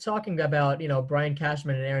 we're talking about, Brian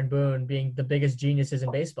Cashman and Aaron Boone being the biggest geniuses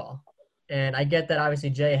in baseball. And I get that obviously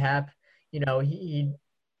Jay Happ, he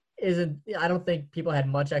isn't, I don't think people had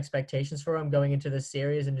much expectations for him going into this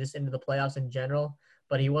series and just into the playoffs in general,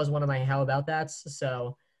 but he was one of my how about that's.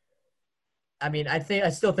 So, I mean, I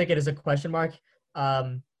still think it is a question mark.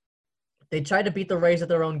 Um, they tried to beat the Rays at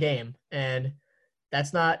their own game, and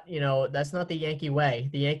that's not the Yankee way.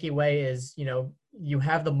 The Yankee way is, you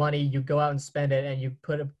have the money, you go out and spend it, and you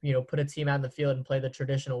put a team out in the field and play the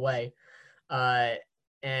traditional way. Uh,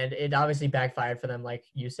 and it obviously backfired for them, like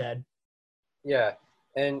you said. Yeah,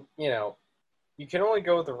 and you can only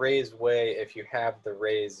go the Rays way if you have the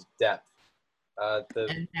Rays depth.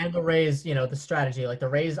 And the Rays, the strategy, like the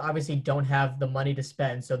Rays obviously don't have the money to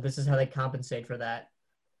spend, so this is how they compensate for that.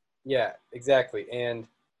 Yeah, exactly, and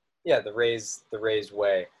yeah, the Rays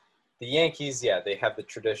way. The Yankees, yeah, they have the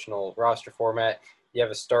traditional roster format. You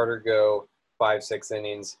have a starter go 5-6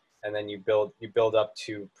 innings, and then you build up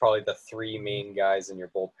to probably the three main guys in your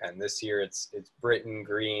bullpen. This year it's Britton,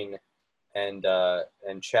 Green, and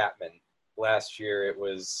Chapman. Last year it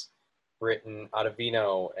was Britton,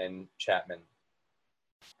 Ottavino, and Chapman.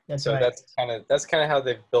 That's So right. that's kind of how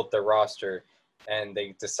they've built their roster, and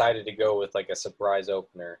they decided to go with like a surprise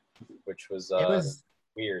opener, which was It was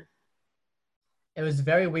weird. it was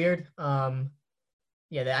very weird.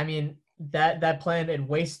 Yeah, I mean that plan, it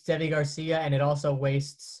wastes Deivi Garcia and it also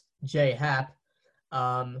wastes Jay Happ.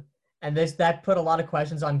 Um, and that put a lot of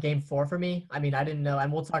questions on Game 4 for me. I mean, I didn't know,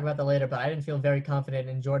 and we'll talk about that later, but I didn't feel very confident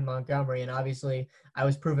in Jordan Montgomery, and obviously I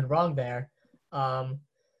was proven wrong there. Um,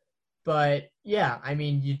 but yeah, I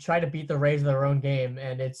mean, you try to beat the Rays in their own game,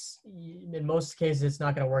 and it's in most cases it's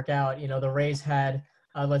not going to work out. The Rays had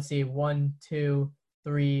let's see, one, two,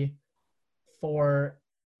 three, four,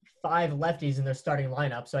 five lefties in their starting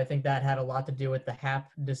lineup. So I think that had a lot to do with the Hap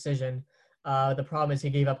decision. The problem is he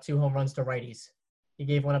gave up 2 home runs to righties. He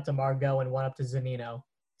gave one up to Margot and one up to Zanino,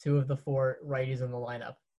 2 of the 4 righties in the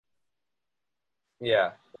lineup.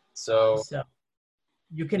 Yeah. So So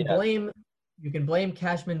you can yeah, blame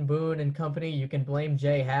Cashman, Boone, and company. You can blame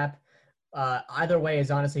Jay Happ. Either way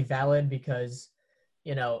is honestly valid because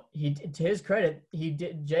he, to his credit,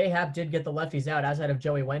 Jay Happ did get the lefties out outside of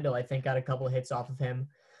Joey Wendell. I think got a couple of hits off of him,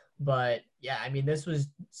 but yeah, I mean this was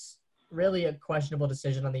really a questionable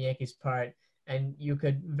decision on the Yankees' part, and you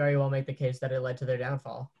could very well make the case that it led to their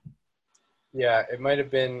downfall. yeah, it might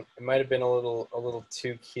have been a little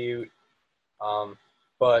too cute. Um,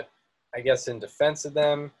 but I guess in defense of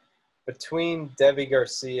them, between Deivi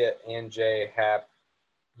Garcia and Jay Happ,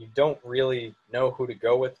 you don't really know who to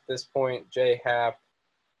go with at this point. Jay Happ,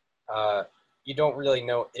 you don't really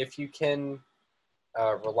know if you can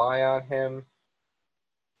rely on him.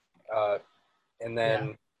 Uh, and Yeah,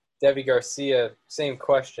 then Deivi Garcia, same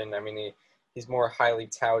question. I mean, he's more highly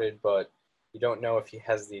touted, but you don't know if he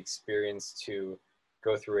has the experience to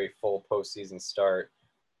go through a full postseason start.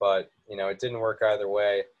 But it didn't work either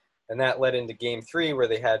way, and that led into Game 3 where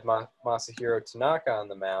they had Masahiro Tanaka on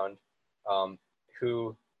the mound,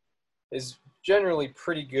 who is generally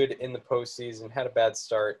pretty good in the postseason. Had a bad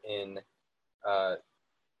start in uh,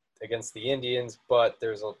 against the Indians, but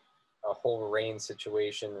there's a whole rain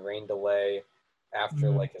situation, rain delay after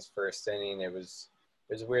mm-hmm. like his first inning. It was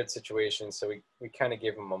a weird situation, so we kind of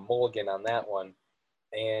gave him a mulligan on that one,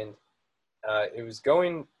 and it was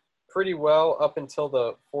going pretty well up until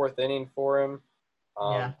the 4th inning for him.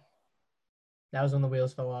 Yeah, Um, that was when the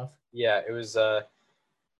wheels fell off. yeah, it was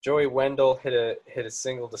Joey Wendell hit a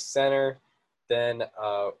single to center, then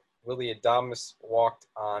Willie Adames walked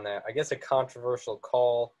on I guess a controversial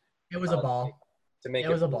call It was a to make, ball. to make It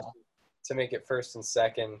it was a ball. to make it first and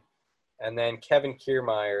second, and then Kevin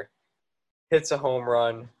Kiermaier hits a home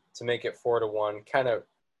run to make it 4-1, kind of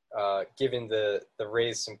giving the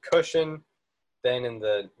Rays some cushion. Then in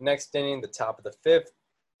the next inning, the top of the 5th,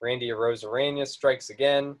 Randy Arozarena strikes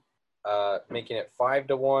again, making it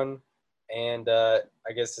 5-1. And I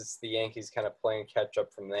guess it's the Yankees kind of playing catch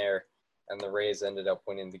up from there, and the Rays ended up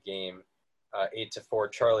winning the game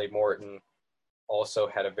 8-4. Charlie Morton also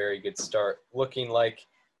had a very good start, looking like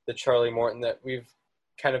the Charlie Morton that we've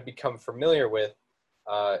kind of become familiar with.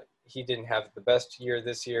 He didn't have the best year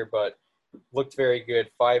this year, but looked very good.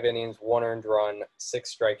 5 innings, 1 earned run,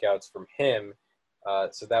 6 strikeouts from him.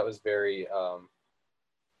 So that was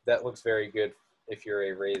that looks very good if you're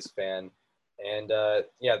a Rays fan. And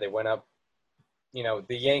yeah, they went up the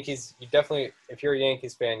Yankees, you definitely, if you're a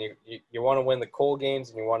Yankees fan, you want to win the Cole games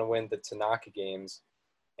and you want to win the Tanaka games,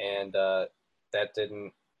 and that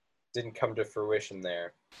didn't come to fruition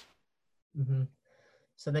there. Mm-hmm.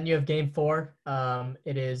 So then you have game 4.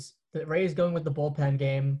 It is the Rays going with the bullpen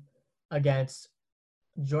game against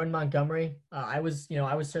Jordan Montgomery. I was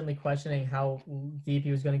certainly questioning how deep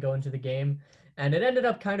he was going to go into the game, and it ended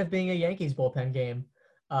up kind of being a Yankees bullpen game.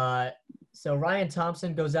 So Ryan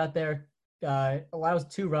Thompson goes out there, allows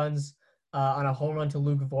 2 runs on a home run to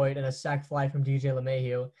Luke Voigt and a sac fly from DJ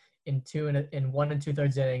LeMahieu in 1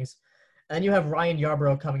 2/3 innings. And then you have Ryan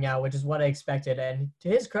Yarbrough coming out, which is what I expected. And to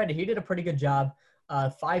his credit, he did a pretty good job.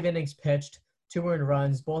 5 innings pitched, 2 earned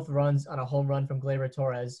runs, both runs on a home run from Gleyber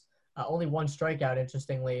Torres. Only 1 strikeout,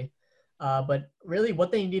 interestingly. But really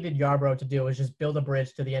what they needed Yarbrough to do was just build a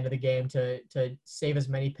bridge to the end of the game to save as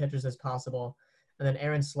many pitchers as possible. And then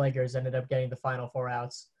Aaron Slegers ended up getting the final 4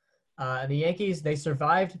 outs. And the Yankees, they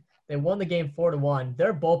survived. They won the game 4-1.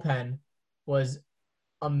 Their bullpen was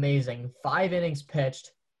amazing. 5 innings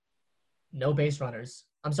pitched, no base runners.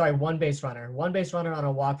 I'm sorry, 1 base runner. 1 base runner on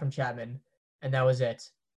a walk from Chapman, and that was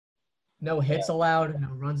it. No hits allowed, no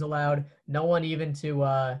runs allowed. No one even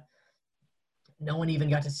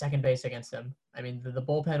got to second base against them. I mean, the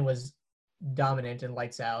bullpen was dominant and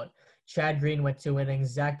lights out. Chad Green went 2 innings.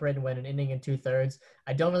 Zach Britton went an inning and 2/3.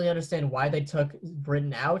 I don't really understand why they took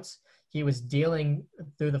Britton out. He was dealing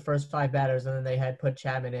through the first 5 batters, and then they had put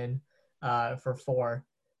Chapman in for 4,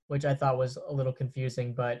 which I thought was a little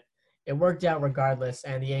confusing, but it worked out regardless.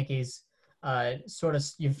 And the Yankees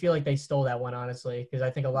you feel like they stole that one, honestly, because I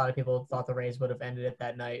think a lot of people thought the Rays would have ended it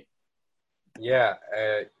that night. Yeah,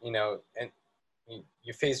 and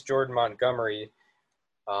you face Jordan Montgomery.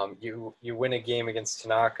 You win a game against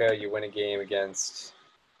Tanaka. You win a game against,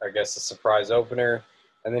 I guess, a surprise opener,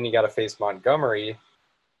 and then you got to face Montgomery.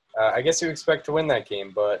 I guess you expect to win that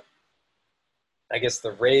game, but I guess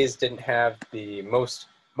the Rays didn't have the most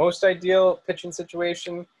ideal pitching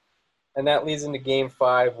situation, and that leads into Game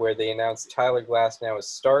 5 where they announced Tyler Glasnow is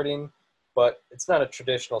starting, but it's not a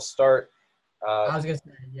traditional start. I was gonna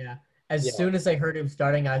say, yeah. As soon as I heard him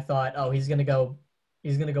starting, I thought, oh, he's gonna go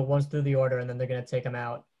once through the order, and then they're gonna take him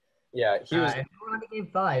out. Yeah, he was. And we're on to Game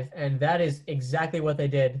 5, and that is exactly what they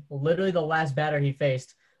did. Literally, the last batter he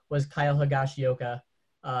faced was Kyle Higashioka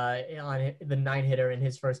on the 9-hitter in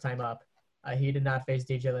his first time up. He did not face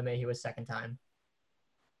DJ LeMahieu his second time.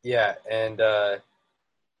 Yeah, and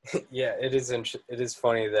yeah, it is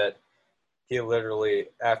funny that he literally,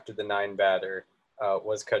 after the 9 batter,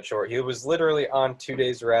 was cut short. He was literally on 2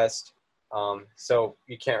 days rest, so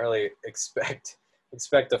you can't really expect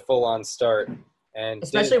a full-on start. And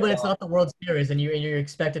especially when it's not the World Series and you're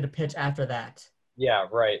expected to pitch after that. Yeah,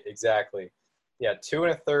 right, exactly. Yeah, 2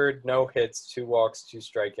 1/3, no hits, 2 walks, 2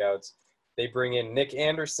 strikeouts. They bring in Nick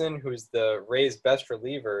Anderson, who's the Rays' best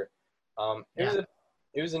reliever.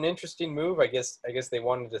 It was an interesting move. I guess they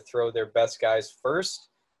wanted to throw their best guys first.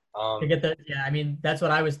 To get I mean, that's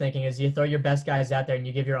what I was thinking. Is you throw your best guys out there and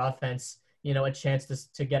you give your offense, a chance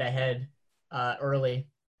to get ahead early.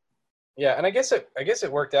 Yeah, and I guess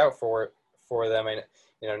it worked out for them.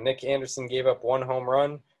 And Nick Anderson gave up 1 home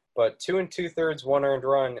run, but 2 2/3, 1 earned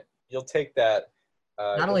run. You'll take that.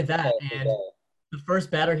 Not only that, and the first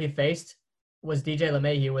batter he faced was DJ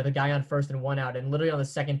LeMahieu with a guy on first and 1 out, and literally on the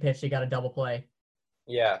second pitch he got a double play.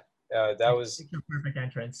 Yeah, that was a perfect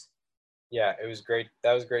entrance. Yeah, it was great.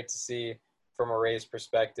 That was great to see from a Rays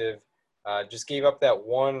perspective. Just gave up that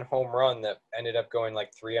 1 home run that ended up going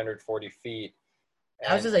like 340 feet.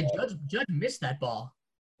 I was just like, Judge missed that ball.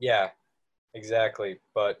 Yeah, exactly.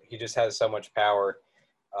 But he just has so much power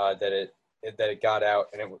that it got out,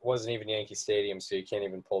 and it wasn't even Yankee Stadium, so you can't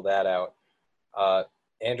even pull that out.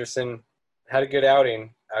 Anderson had a good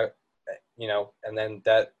outing, and then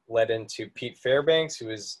that led into Pete Fairbanks, who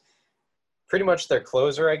is pretty much their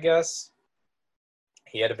closer, I guess.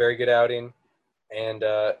 He had a very good outing, and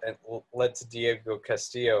led to Diego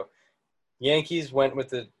Castillo. Yankees went with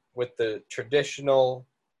the traditional,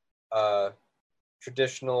 I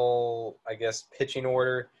guess, pitching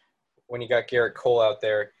order. When you got Garrett Cole out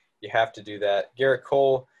there, you have to do that. Garrett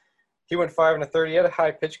Cole, he went 5 1/3. He had a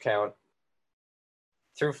high pitch count.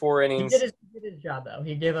 Through 4 innings. He did his job, though.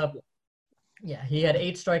 He gave up. Yeah, he had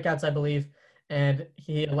 8 strikeouts, I believe, and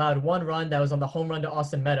he allowed 1 run that was on the home run to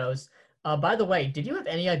Austin Meadows. By the way, did you have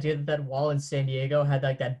any idea that wall in San Diego had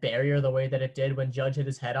like that barrier the way that it did when Judge hit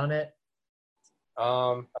his head on it?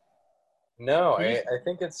 No, I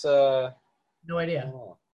think it's no idea.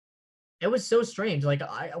 It was so strange. Like,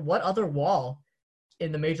 what other wall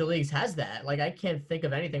in the major leagues has that? Like, I can't think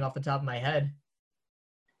of anything off the top of my head.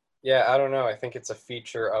 Yeah, I don't know. I think it's a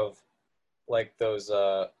feature of like those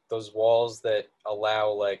walls that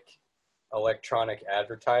allow like electronic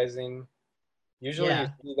advertising. Usually you Yeah,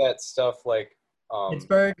 see that stuff like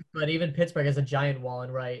Pittsburgh, but even Pittsburgh has a giant wall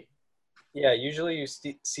and right. yeah, usually you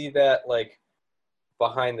see that like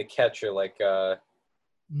behind the catcher, like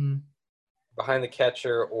Mm, behind the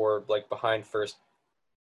catcher or like behind first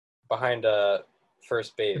the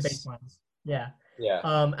base. baselines. Yeah. Yeah.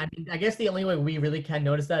 I mean, I guess the only way we really can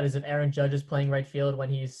notice that is if Aaron Judge is playing right field when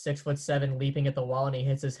he's 6'7", leaping at the wall and he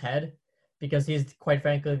hits his head, because he's quite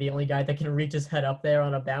frankly the only guy that can reach his head up there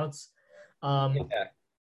on a bounce. Um, Yeah,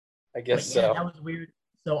 I guess but yeah, so. that was weird.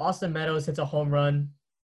 So Austin Meadows hits a home run.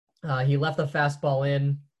 He left the fastball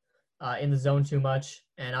in the zone too much,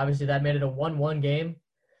 and obviously that made it a 1-1 game.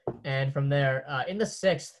 And from there, in the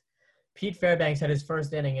sixth, Pete Fairbanks had his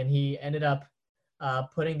first inning, and he ended up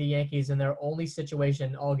putting the Yankees in their only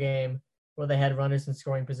situation all game where they had runners in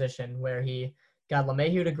scoring position, where he got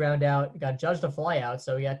LeMahieu to ground out, got Judge to fly out,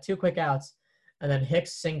 so he had 2 quick outs, and then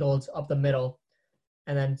Hicks singled up the middle,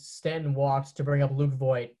 and then Stanton walked to bring up Luke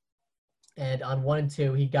Voigt. And on 1 and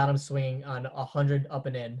 2, he got him swinging on 100 up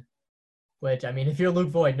and in, which, I mean, if you're Luke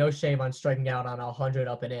Voigt, no shame on striking out on 100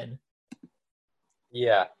 up and in.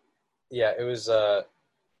 Yeah. Yeah, it was that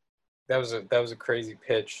was a crazy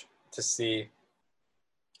pitch to see.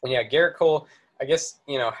 And yeah, Garrett Cole, I guess,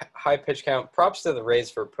 high pitch count. Props to the Rays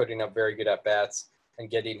for putting up very good at bats and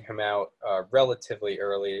getting him out relatively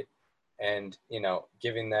early, and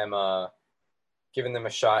giving them a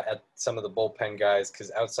shot at some of the bullpen guys,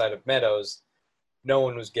 because outside of Meadows, no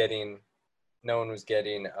one was getting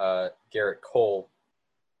Garrett Cole.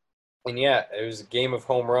 And yeah, it was a game of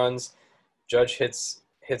home runs. Judge hits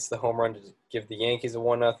the home run to give the Yankees a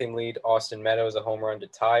 1-0 lead. Austin Meadows a home run to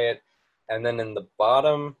tie it. And then in the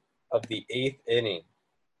bottom of the 8th inning,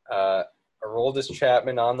 Aroldis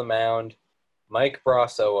Chapman on the mound, Mike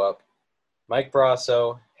Brasso up. Mike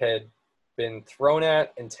Brasso had been thrown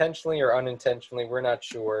at intentionally or unintentionally, we're not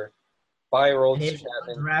sure, by And he Aroldis was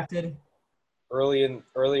Chapman undrafted.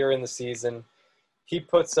 earlier in the season. He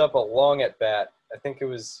puts up a long at bat. I think it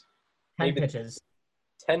was 10 maybe pitches.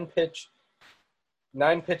 10 pitch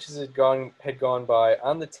 9 pitches had gone by.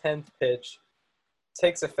 On the 10th pitch,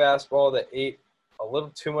 takes a fastball that ate a little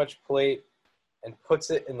too much plate and puts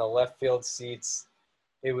it in the left field seats.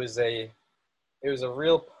 It was a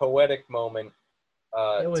real poetic moment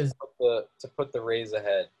It was to put the Rays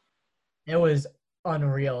ahead. it was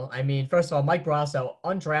unreal. I mean, first of all, Mike Brasso,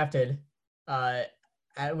 undrafted, uh,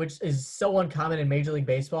 which is so uncommon in Major League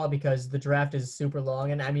Baseball because the draft is super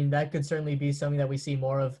long. And I mean, that could certainly be something that we see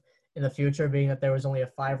more of in the future, being that there was only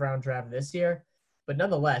a 5-round draft this year. But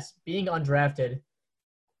nonetheless, being undrafted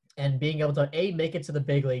and being able to A, make it to the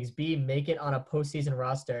big leagues, B, make it on a postseason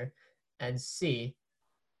roster, and C,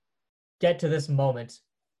 get to this moment.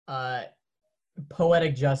 Uh,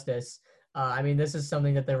 Poetic justice. I mean, this is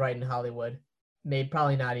something that they write in Hollywood. Maybe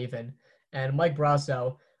probably not even. And Mike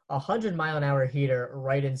Brasso, 100-mile-an-hour heater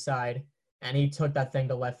right inside, and he took that thing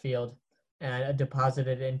to left field and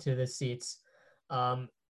deposited it into the seats. Um,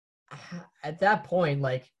 at that point,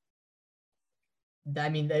 like, I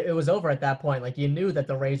mean, it was over at that point. Like, you knew that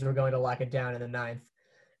the Rays were going to lock it down in the ninth,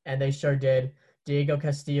 and they sure did. Diego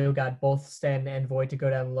Castillo got both Stanton and Voigt to go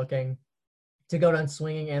down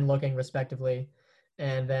swinging and looking respectively.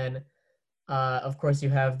 And then, of course, you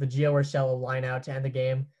have the Gio Urshela lineout to end the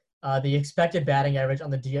game. The expected batting average on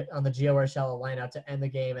the Gio Urshela lineout to end the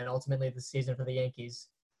game and ultimately the season for the Yankees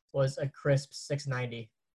was a crisp 690.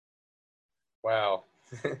 Wow.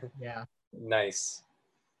 Yeah, Nice.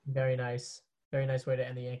 very nice. Very nice way to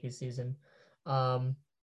end the Yankees season. Um,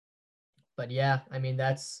 but yeah, I mean,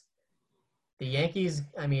 that's the Yankees.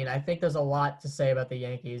 I mean, I think there's a lot to say about the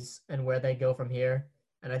Yankees and where they go from here.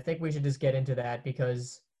 And I think we should just get into that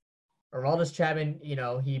because Aroldis Chapman,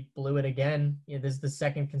 he blew it again. This is the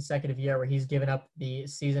second consecutive year where he's given up the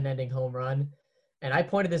season-ending home run. And I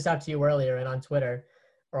pointed this out to you earlier and on Twitter.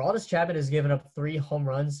 Aroldis Chapman has given up 3 home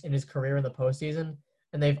runs in his career in the postseason,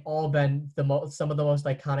 and they've all been some of the most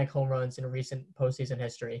iconic home runs in recent postseason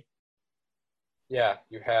history. Yeah,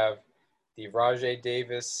 you have the Rajay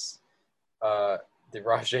Davis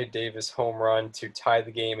home run to tie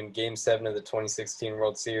the game in Game 7 of the 2016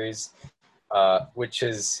 World Series, which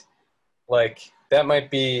is like that might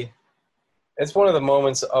be it's one of the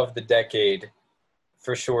moments of the decade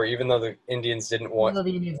for sure. Even though the Indians didn't Even want though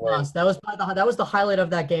the Indians win, lost, that was the highlight of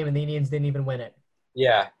that game, and the Indians didn't even win it.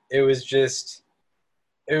 yeah, it was just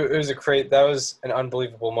it was that was an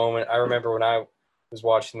unbelievable moment. I remember when I was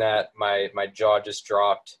watching that, my jaw just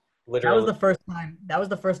dropped. That was Literally, the first time. That was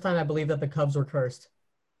the first time I believe that the Cubs were cursed.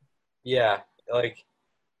 yeah, like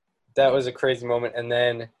that was a crazy moment. And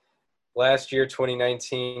then last year,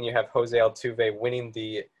 2019, you have Jose Altuve winning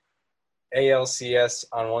the ALCS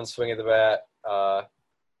on one swing of the bat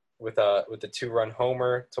with a 2-run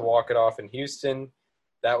homer to walk it off in Houston.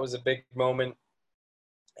 That was a big moment.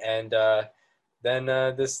 And then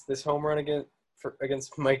this home run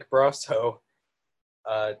against Mike Brosseau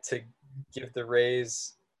to give the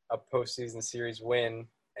Rays a postseason series win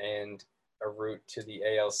and a route to the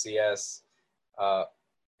ALCS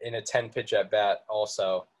in a 10-pitch at bat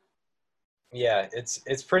also. Yeah,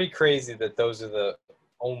 it's pretty crazy that those are the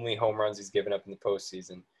only home runs he's given up in the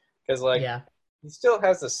postseason. Because, like, Yeah. he still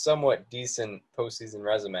has a somewhat decent postseason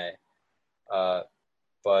resume.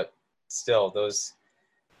 But still, those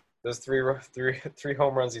three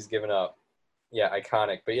home runs he's given up, yeah,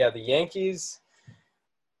 iconic. But yeah, the Yankees,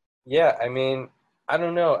 yeah, I mean, I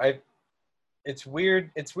don't know. It's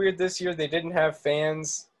weird. It's weird this year they didn't have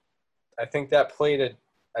fans. I think that played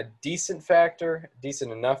a decent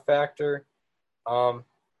enough factor.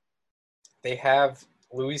 They have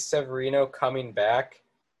Luis Severino coming back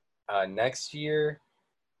next year,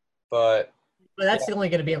 but that's yeah, only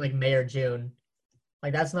going to be in like May or June.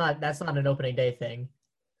 Like that's not an opening day thing.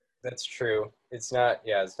 that's true. It's not.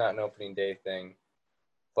 Yeah, it's not an opening day thing,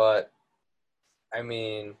 but I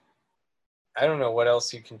mean, I don't know what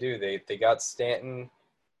else you can do. They got Stanton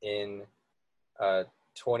in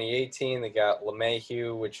 2018. They got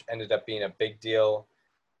LeMahieu, which ended up being a big deal.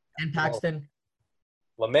 And You know, Paxton.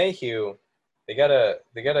 LeMahieu, they gotta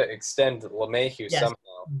extend LeMahieu Yes. somehow.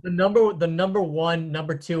 The number one,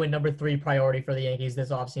 number two, and number three priority for the Yankees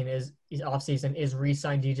this offseason is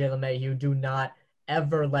re-sign DJ LeMahieu. Do not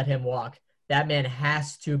ever let him walk. That man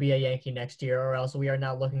has to be a Yankee next year, or else we are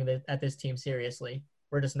not looking at this team seriously.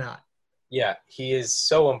 We're just not. Yeah, he is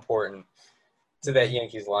so important to that Mhm.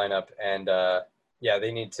 Yankees lineup, and yeah,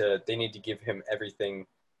 they need to give him everything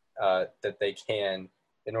that they can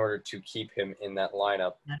in order to keep him in that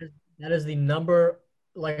lineup. That is the number,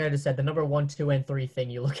 like I just said, the number one, two, and three thing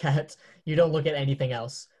you look at. You don't look at anything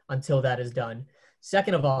else until that is done.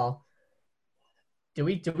 Second of all, do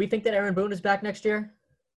we think that Aaron Boone is back next year?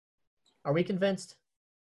 Are we convinced?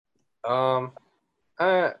 Um,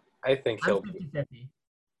 I I think I'm he'll be. 50-50.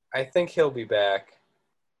 I think he'll be back.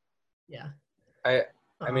 Yeah. I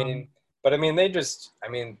I Um, mean, but I mean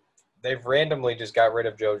they've randomly just got rid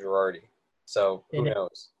of Joe Girardi, so they who did.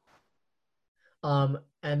 knows?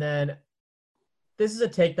 And then this is a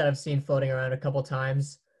take that I've seen floating around a couple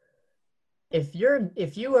times. If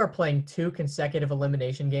you are playing two consecutive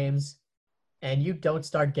elimination games and you don't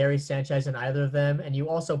start Gary Sanchez in either of them, and you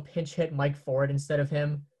also pinch hit Mike Ford instead of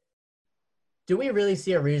him, do we really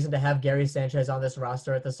see a reason to have Gary Sanchez on this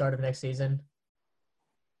roster at the start of next season?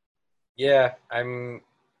 Yeah, I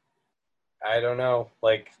don't know.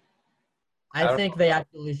 Like I I don't think they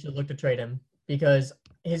absolutely should look to trade him because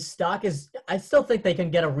his stock is. I still think they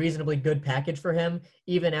can get a reasonably good package for him,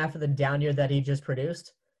 even after the down year that he just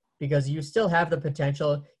produced, because you still have the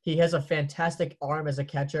potential. He has a fantastic arm as a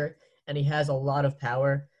catcher, and he has a lot of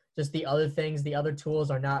power. Just the other things, the other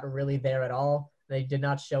tools are not really there at all. They did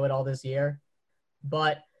not show it all this year.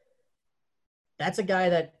 But that's a guy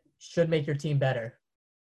that should make your team better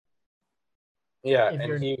yeah, if and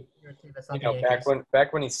you're a team that's you not the know, back Yankees. when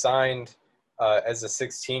back when he signed as a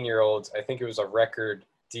 16-year-old, I think it was a record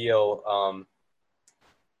deal,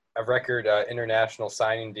 a record international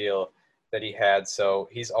signing deal that he had. So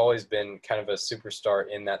he's always been kind of a superstar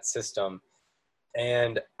in that system.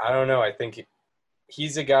 And I don't know. I think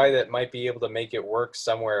he's a guy that might be able to make it work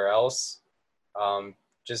somewhere else,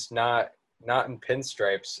 just not in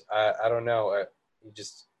pinstripes. I don't know.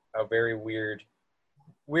 Just a very weird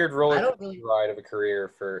roller I don't coaster really ride of a career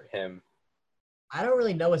for him. I don't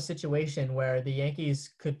really know a situation where the Yankees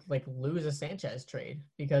could like lose a Sanchez trade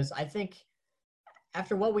because I think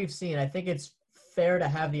after what we've seen, I think it's fair to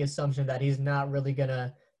have the assumption that he's not really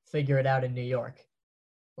gonna figure it out in New York.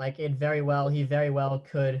 Like he very well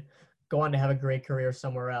could go on to have a great career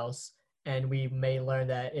somewhere else, and we may learn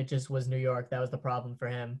that it just was New York that was the problem for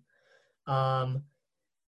him. Um,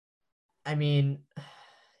 I mean,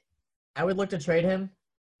 I would look to trade him,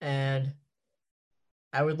 and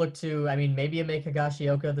I would look to, I mean, maybe make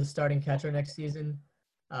Higashioka the starting catcher next season.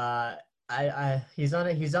 Uh, he's on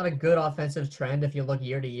a good offensive trend. If you look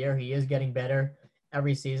year to year, he is getting better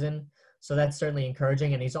every season. So that's certainly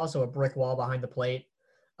encouraging. And he's also a brick wall behind the plate.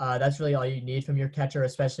 That's really all you need from your catcher,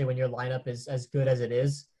 especially when your lineup is as good as it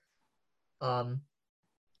is. Um,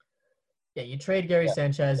 yeah, you trade Gary Yeah,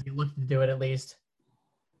 Sanchez. You look to do it at least.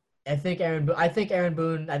 I think Aaron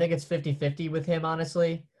Boone, I think it's 50-50 with him,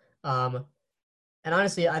 honestly. Um, And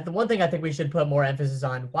honestly, the one thing I think we should put more emphasis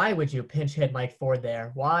on, why would you pinch hit Mike Ford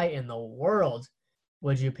there? Why in the world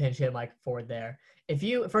would you pinch hit Mike Ford there?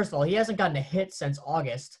 First of all, he hasn't gotten a hit since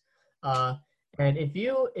August. And if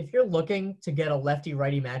you're looking to get a lefty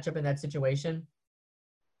righty matchup in that situation,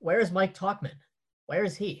 where is Mike Talkman? Where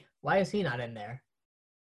is he? Why is he not in there?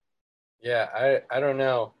 Yeah, I don't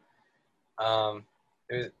know.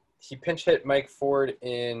 He pinch hit Mike Ford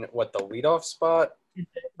in the leadoff spot? The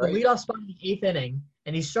Right? leadoff spot in the 8th inning,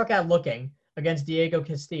 and he struck out looking against Diego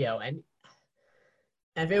Castillo. And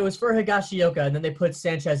if it was for Higashioka, and then they put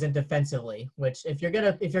Sanchez in defensively, which if you're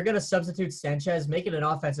gonna substitute Sanchez, make it an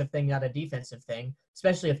offensive thing, not a defensive thing,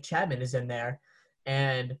 especially if Chapman is in there.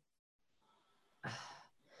 And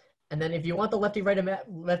then if you want the lefty-righty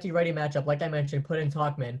matchup, like I mentioned, put in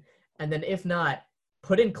Talkman. And then if not,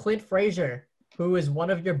 put in Clint Frazier, who is one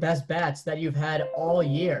of your best bats that you've had all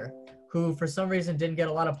year, who for some reason didn't get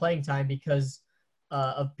a lot of playing time because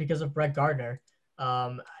of Brett Gardner.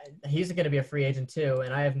 He's going to be a free agent too,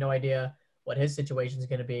 and I have no idea what his situation is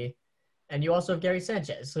going to be. And you also have Gary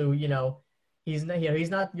Sanchez, who he's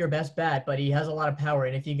not your best bat, but he has a lot of power,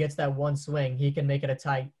 and if he gets that one swing, he can make it a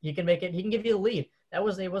tie. He can give you the lead. It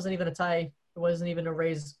wasn't even a tie. It wasn't even a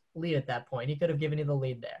raised lead at that point. He could have given you the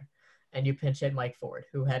lead there, and you pinch hit Mike Ford,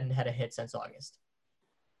 who hadn't had a hit since August.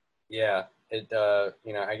 Yeah,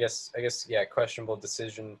 I guess yeah, questionable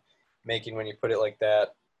decision making when you put it like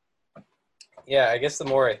that. Yeah, I guess the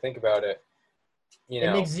more I think about it,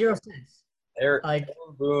 It makes zero sense. Aaron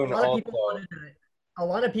Boone a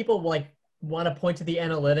lot of people want to point to the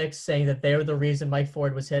analytics saying that they're the reason Mike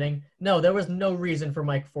Ford was hitting. No, there was no reason for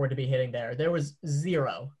Mike Ford to be hitting there. There was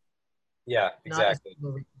zero. Yeah, exactly. Not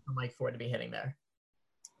a reason for Mike Ford to be hitting there.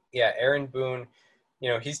 Yeah, Aaron Boone,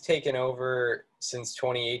 he's taken over since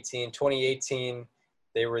 2018. 2018,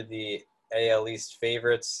 they were the AL East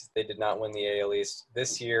favorites. They did not win the AL East.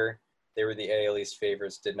 This year, they were the AL East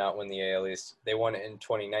favorites, did not win the AL East. They won it in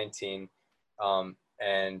 2019.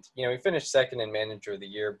 And, he finished second in Manager of the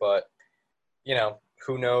Year, but,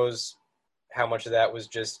 who knows how much of that was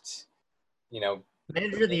just,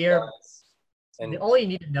 Manager of the Year. And all you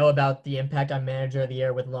need to know about the impact on Manager of the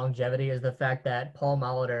Year with longevity is the fact that Paul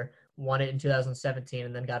Molitor won it in 2017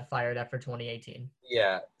 and then got fired after 2018.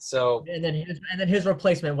 Yeah. So. And then his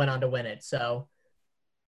replacement went on to win it. So.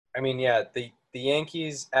 I mean, yeah, the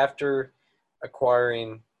Yankees, after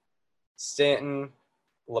acquiring Stanton,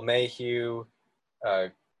 LeMahieu,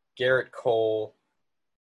 Garrett Cole,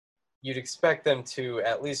 you'd expect them to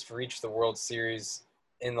at least reach the World Series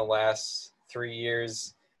in the last 3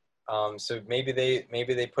 years. So maybe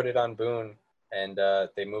they put it on Boone and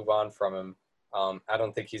they move on from him. I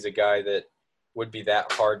don't think he's a guy that would be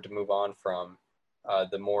that hard to move on from.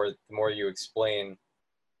 The more you explain.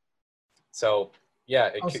 So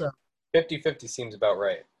yeah, 50-50 seems about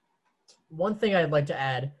right. One thing I'd like to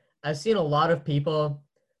add, I've seen a lot of people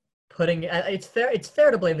putting it's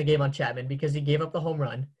fair to blame the game on Chapman because he gave up the home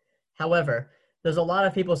run. However, there's a lot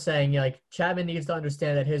of people saying Chapman needs to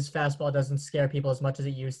understand that his fastball doesn't scare people as much as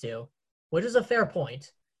it used to, which is a fair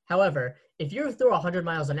point. However, if you throw 100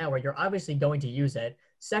 miles an hour, you're obviously going to use it.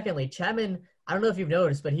 Secondly, Chapman, I don't know if you've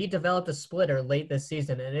noticed, but he developed a splitter late this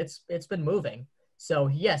season, and it's been moving. So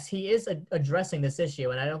yes, he is addressing this issue,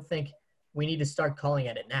 and I don't think we need to start calling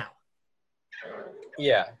at it now.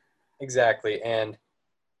 Yeah, exactly. And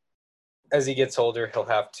as he gets older, he'll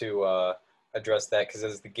have to address that because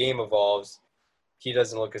as the game evolves, he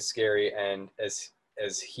doesn't look as scary, and as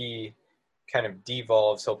he kind of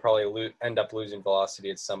devolves, he'll probably end up losing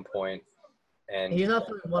velocity at some point. And he's not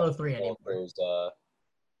throwing 103 anymore.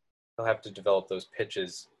 He'll have to develop those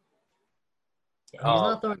pitches. Yeah, he's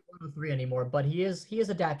not throwing 103 anymore, but he is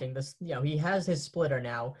adapting. This, he has his splitter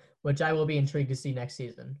now, which I will be intrigued to see next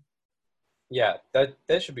season. Yeah,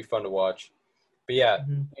 that should be fun to watch. But yeah,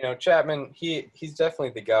 Chapman, he's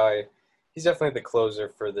definitely the guy. He's definitely the closer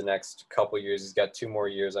for the next couple years. He's got 2 more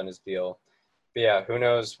years on his deal. But yeah, who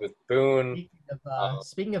knows with Boone.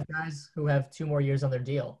 Speaking of guys who have 2 more years on their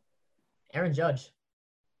deal, Aaron Judge.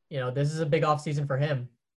 This is a big offseason for him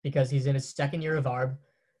because he's in his second year of ARB.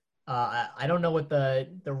 I don't know what the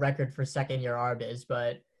record for second year ARB is,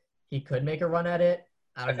 but he could make a run at it.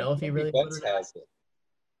 I don't know if he really has it.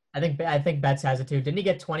 I think Betts has it too. Didn't he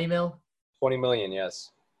get 20 mil? 20 million,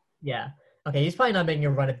 yes. Yeah. Okay, he's probably not making a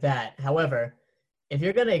run at that. However, if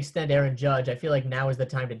you're going to extend Aaron Judge, I feel like now is the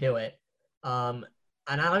time to do it. And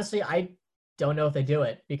honestly, I don't know if they do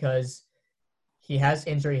it because he has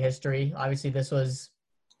injury history. Obviously, this was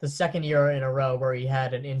the second year in a row where he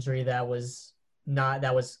had an injury that was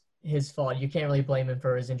his fault. You can't really blame him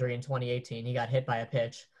for his injury in 2018. He got hit by a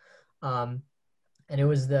pitch. And it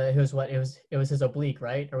was his oblique,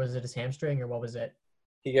 right? Or was it his hamstring or what was it?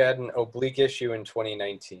 He had an oblique issue in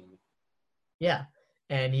 2019. Yeah.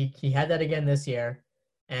 and he had that again this year.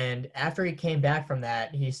 And after he came back from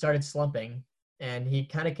that, he started slumping, and he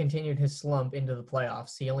kind of continued his slump into the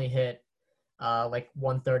playoffs. He only hit like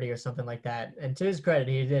 130 or something like that. And to his credit,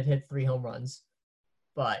 he did hit 3 home runs,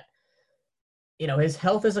 but his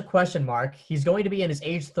health is a question mark. He's going to be in his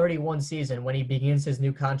age 31 season when he begins his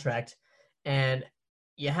new contract. And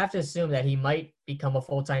you have to assume that he might become a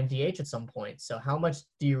full-time DH at some point. So how much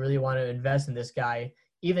do you really want to invest in this guy,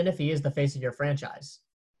 even if he is the face of your franchise?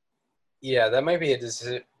 Yeah, that might be a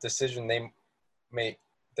decision they make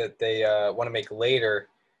that they want to make later.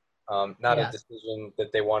 Not a Yeah. decision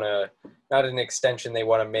that they want to, not an extension they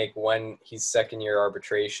want to make when he's second year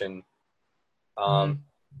arbitration. hmm Um,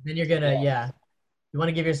 Then you're gonna, yeah, yeah, you want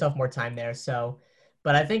to give yourself more time there. So,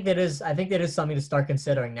 but I think that is something to start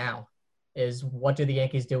considering now. Is what do the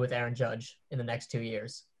Yankees do with Aaron Judge in the next 2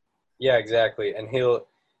 years? yeah, exactly. And he'll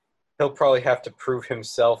probably have to prove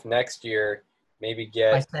himself next year. Maybe By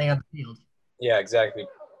get, staying on the field. yeah, exactly.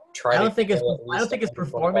 Try I to don't think his kill at I don't least think his 125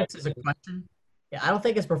 performance is a games. question. Yeah, I don't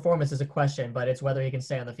think his performance is a question, but it's whether he can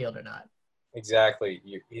stay on the field or not. Exactly.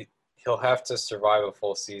 He'll have to survive a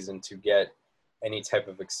full season to get any type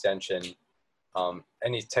of extension,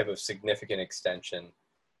 any type of significant extension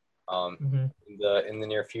hmm in the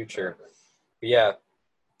near future. But yeah,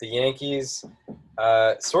 the Yankees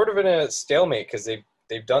sort of in a stalemate because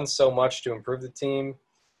they've done so much to improve the team,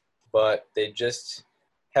 but they just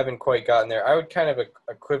haven't quite gotten there. I would kind of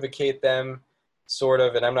equivocate them, sort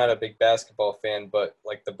of, and I'm not a big basketball fan, but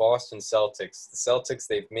like the Boston Celtics. The Celtics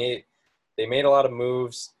they made a lot of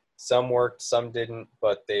moves. Some worked, some didn't,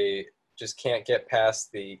 but they just can't get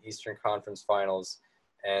past the Eastern Conference Finals,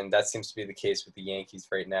 and that seems to be the case with the Yankees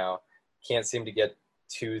right now. Can't seem to get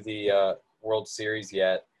to the World Series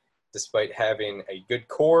yet, despite having a good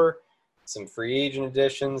core, some free agent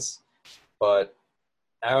additions, but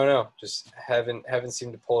I don't know, just haven't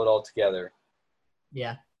seemed to pull it all together.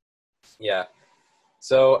 Yeah. Yeah.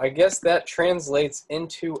 So I guess that translates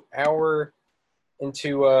into your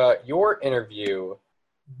interview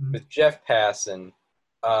Mhm. with Jeff Passan.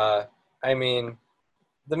 Uh, I mean,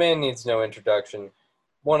 the man needs no introduction.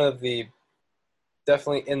 One of the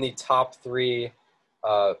definitely in the top three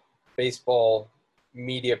uh, baseball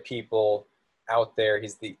media people out there.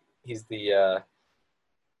 He's the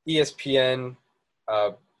ESPN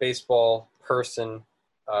baseball person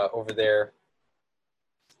over there.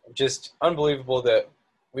 Just unbelievable that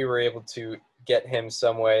we were able to get him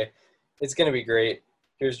some way. It's going to be great.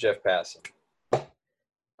 Here's Jeff Passan.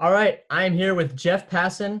 All right, I am here with Jeff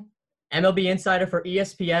Passan, MLB insider for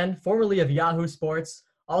ESPN, formerly of Yahoo Sports,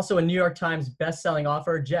 also a New York Times best-selling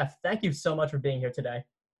author. Jeff, thank you so much for being here today.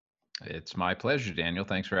 It's my pleasure, Daniel.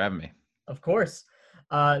 Thanks for having me. Of course.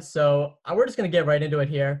 So we're just going to get right into it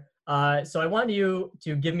here. So I want you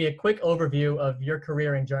to give me a quick overview of your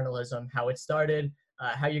career in journalism, how it started,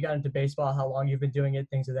 how you got into baseball, how long you've been doing it,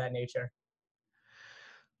 things of that nature.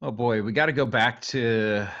 Oh boy, we got to go back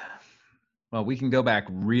to, well, we can go back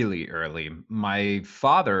really early. My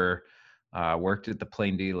father worked at the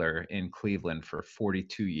Plain Dealer in Cleveland for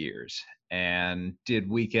 42 years and did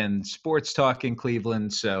weekend sports talk in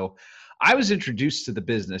Cleveland. So I was introduced to the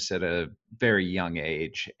business at a very young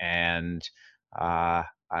age. And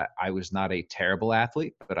I was not a terrible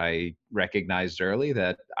athlete, but I recognized early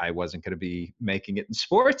that I wasn't going to be making it in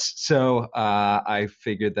sports. So I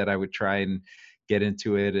figured that I would try and get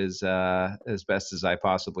into it as best as I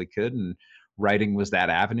possibly could. And writing was that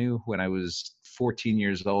avenue. When I was 14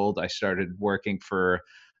 years old, I started working for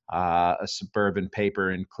a suburban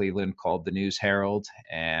paper in Cleveland called the News Herald,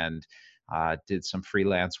 and did some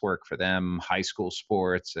freelance work for them, high school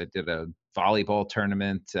sports. I did a volleyball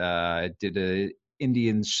tournament. I did a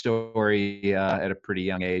Indian story at a pretty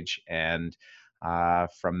young age, and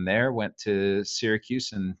from there went to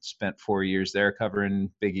Syracuse and spent 4 years there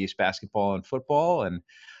covering Big East basketball and football, and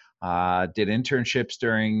did internships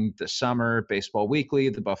during the summer, Baseball Weekly,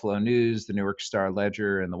 the Buffalo News, the Newark Star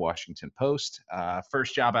Ledger, and the Washington Post.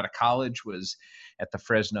 First job out of college was at the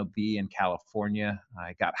Fresno Bee in California.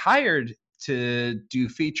 I got hired to do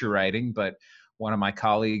feature writing, but one of my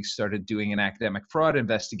colleagues started doing an academic fraud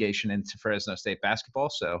investigation into Fresno State basketball.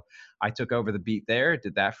 So I took over the beat there,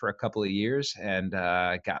 did that for a couple of years, and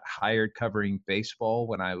got hired covering baseball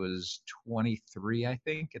when I was 23, I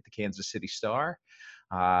think, at the Kansas City Star.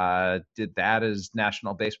 Did that as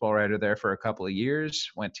national baseball writer there for a couple of years.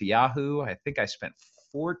 Went to Yahoo. I think I spent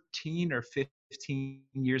 14 or 15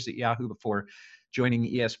 years at Yahoo before joining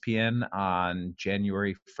ESPN on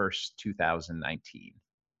January 1st, 2019.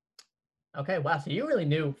 Okay, wow. So you really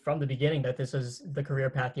knew from the beginning that this was the career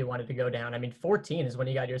path you wanted to go down. I mean, 14 is when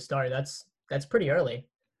you got your start. That's pretty early.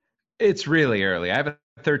 It's really early. I have a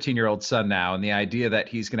 13-year-old son now, and the idea that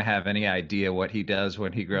he's going to have any idea what he does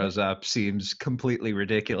when he grows up seems completely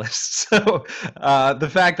ridiculous. So, the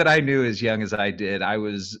fact that I knew as young as I did, I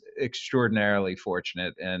was extraordinarily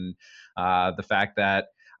fortunate, and the fact that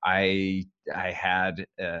I had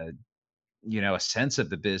a sense of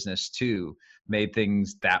the business too made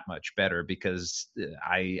things that much better because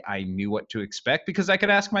I knew what to expect because I could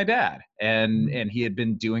ask my dad, and he had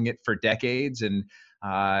been doing it for decades and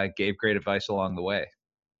gave great advice along the way.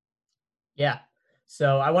 Yeah.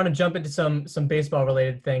 So I want to jump into some baseball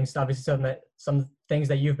related things. Obviously, some things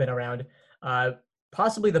that you've been around. Uh,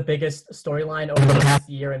 Possibly the biggest storyline over the past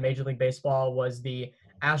year in Major League Baseball was the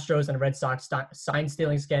Astros and Red Sox sign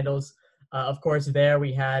stealing scandals. Of course, there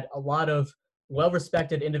we had a lot of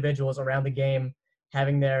well-respected individuals around the game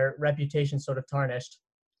having their reputation sort of tarnished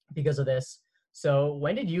because of this. So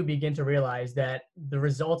when did you begin to realize that the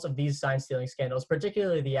results of these sign stealing scandals,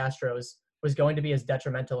 particularly the Astros, was going to be as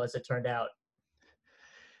detrimental as it turned out?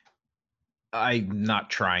 I'm not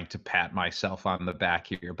trying to pat myself on the back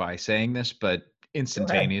here by saying this, but Go ahead.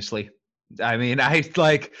 instantaneously. I mean, I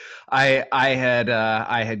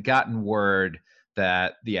had gotten word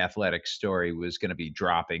that the athletic story was going to be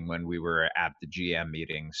dropping when we were at the GM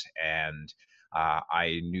meetings, and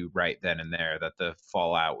I knew right then and there that the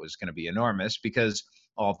fallout was going to be enormous because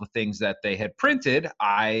all the things that they had printed,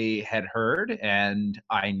 I had heard and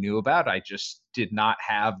I knew about. I just did not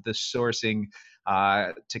have the sourcing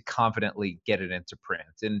to confidently get it into print.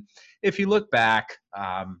 And if you look back,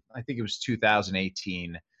 I think it was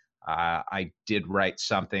 2018. I did write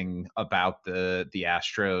something about the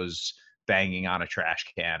Astros banging on a trash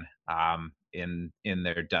can in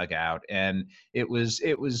their dugout, and it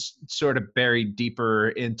was sort of buried deeper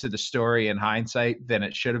into the story in hindsight than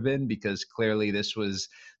it should have been because clearly this was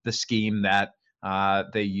the scheme that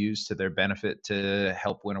they used to their benefit to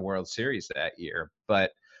help win a World Series that year.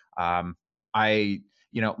 But um, I,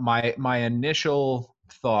 my initial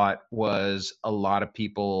thought was a lot of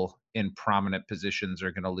people in prominent positions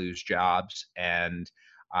are going to lose jobs, and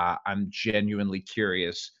I'm genuinely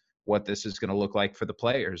curious what this is going to look like for the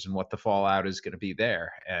players and what the fallout is going to be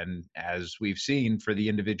there. And as we've seen for the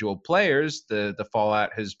individual players, the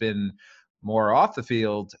fallout has been more off the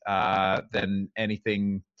field than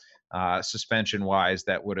anything suspension wise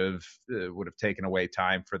that would have taken away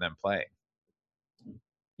time for them playing.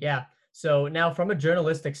 Yeah. So now, from a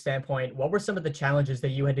journalistic standpoint, what were some of the challenges that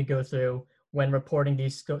you had to go through when reporting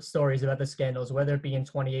these stories about the scandals, whether it be in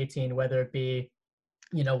 2018, whether it be,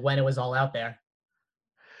 when it was all out there?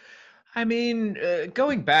 I mean,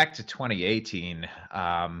 going back to 2018,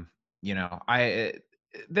 I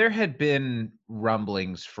there had been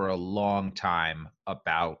rumblings for a long time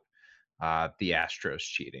about the Astros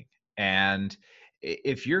cheating, and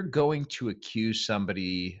if you're going to accuse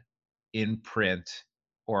somebody in print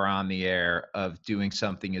or on the air of doing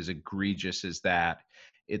something as egregious as that,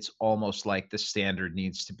 it's almost like the standard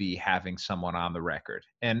needs to be having someone on the record.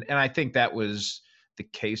 And I think that was the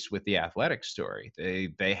case with the athletic story.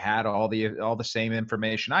 They had all the same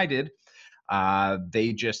information I did.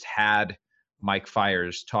 They just had Mike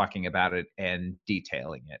Fiers talking about it and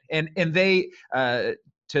detailing it. And they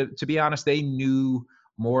to be honest, they knew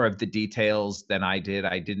more of the details than I did.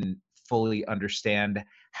 I didn't fully understand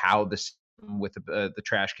how the system with the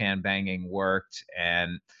trash can banging worked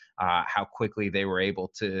and how quickly they were able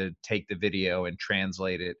to take the video and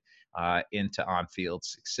translate it into on-field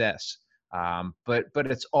success. But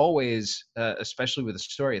it's always, especially with a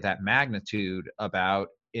story of that magnitude, about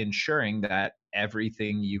ensuring that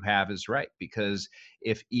everything you have is right. Because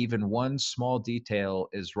if even one small detail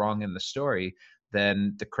is wrong in the story,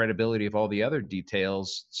 then the credibility of all the other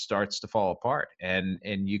details starts to fall apart, and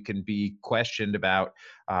you can be questioned about,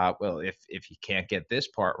 well, if you can't get this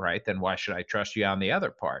part right, then why should I trust you on the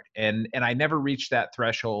other part? And I never reached that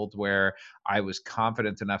threshold where I was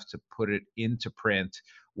confident enough to put it into print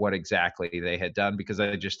what exactly they had done because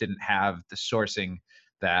I just didn't have the sourcing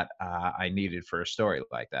that I needed for a story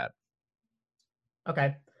like that.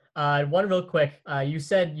 Okay. One real quick. You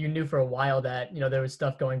said you knew for a while that there was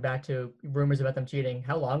stuff going back to rumors about them cheating.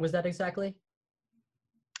 How long was that exactly?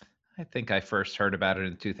 I think I first heard about it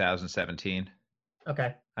in 2017.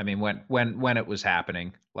 Okay. I mean, when it was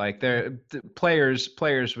happening, like the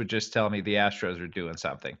players would just tell me the Astros are doing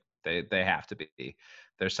something. They have to be.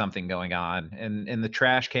 There's something going on, and in the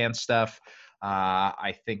trash can stuff,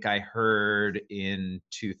 I think I heard in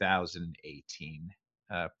 2018,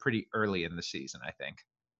 pretty early in the season, I think.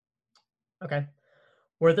 Okay.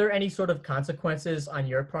 Were there any sort of consequences on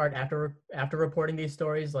your part after reporting these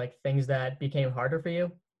stories, like things that became harder for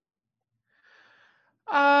you?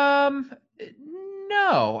 Um, no,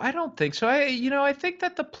 No, I don't think so. I think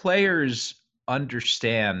that the players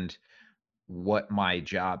understand what my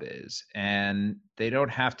job is, and they don't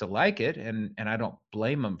have to like it, and I don't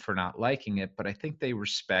blame them for not liking it, but I think they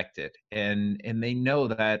respect it, and they know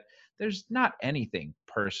that there's not anything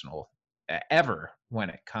personal ever when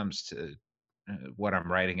it comes to what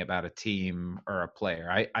I'm writing about a team or a player.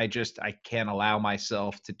 I can't allow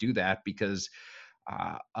myself to do that because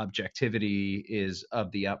objectivity is of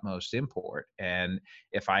the utmost import. And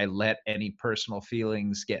if I let any personal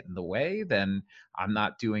feelings get in the way, then I'm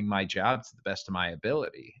not doing my job to the best of my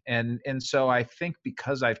ability. And so I think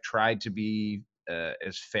because I've tried to be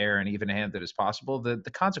as fair and even-handed as possible,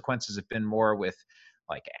 the consequences have been more with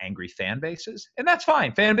like angry fan bases, and that's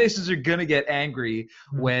fine. Fan bases are gonna get angry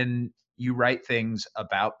Mhm. when you write things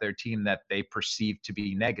about their team that they perceive to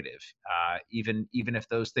be negative, even if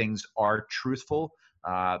those things are truthful.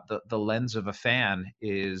 The lens of a fan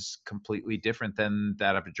is completely different than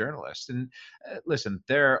that of a journalist. And listen,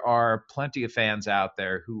 there are plenty of fans out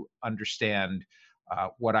there who understand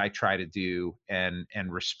what I try to do and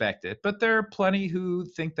respect it. But there are plenty who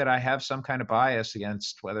think that I have some kind of bias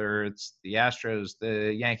against whether it's the Astros,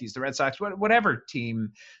 the Yankees, the Red Sox, whatever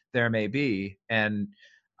team there may be. And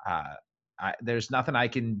uh, there's nothing I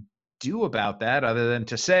can do about that other than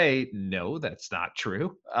to say no, that's not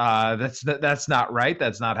true. That's not right.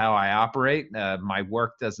 That's not how I operate. My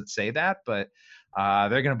work doesn't say that, but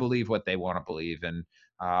they're going to believe what they want to believe, and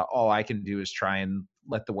all I can do is try and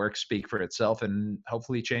let the work speak for itself, and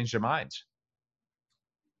hopefully change their minds.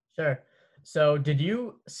 Sure. So, did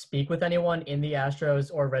you speak with anyone in the Astros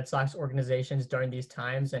or Red Sox organizations during these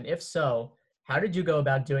times? And if so, how did you go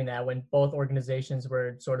about doing that when both organizations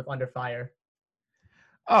were sort of under fire?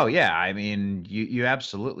 Oh yeah, I mean, you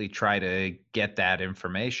absolutely try to get that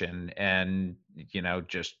information, and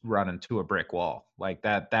just run into a brick wall like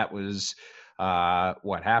that. That was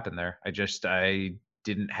what happened there. I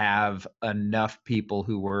didn't have enough people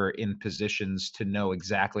who were in positions to know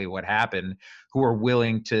exactly what happened, who were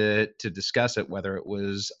willing to discuss it, whether it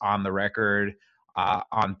was on the record,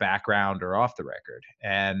 on background, or off the record.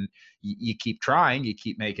 And you keep trying, you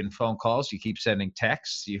keep making phone calls, you keep sending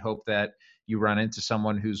texts, you hope that you run into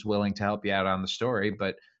someone who's willing to help you out on the story.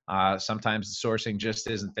 But sometimes the sourcing just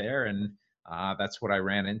isn't there, and that's what I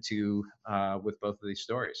ran into with both of these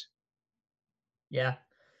stories. Yeah.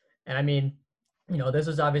 And I mean, this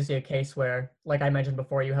is obviously a case where, like I mentioned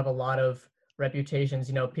before, you have a lot of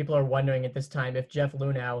reputations. People are wondering at this time if Jeff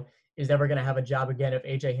Lunau is ever going to have a job again, if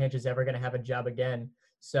AJ Hinch is ever going to have a job again.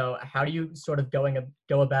 So how do you sort of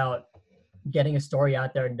go about getting a story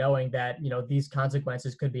out there, knowing that these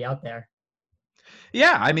consequences could be out there?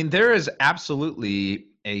 Yeah, I mean, there is absolutely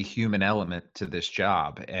a human element to this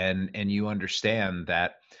job, and you understand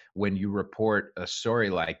that when you report a story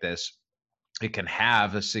like this, it can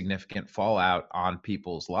have a significant fallout on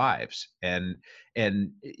people's lives, and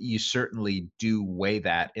you certainly do weigh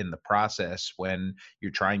that in the process when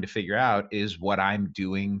you're trying to figure out, is what I'm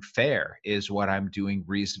doing fair, is what I'm doing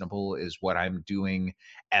reasonable, is what I'm doing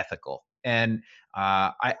ethical. And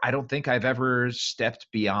I don't think I've ever stepped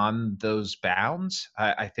beyond those bounds.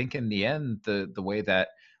 I think in the end, the way that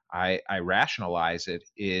I rationalize it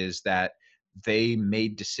is that they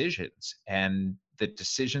made decisions, and the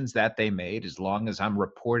decisions that they made, as long as I'm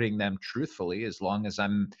reporting them truthfully, as long as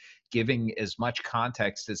I'm giving as much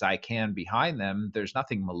context as I can behind them, there's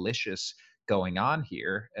nothing malicious going on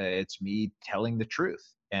here. It's me telling the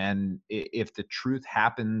truth. And if the truth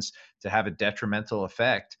happens to have a detrimental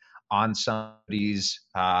effect on somebody's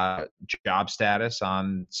job status,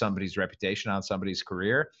 on somebody's reputation, on somebody's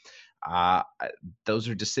career, uh, those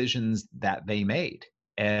are decisions that they made.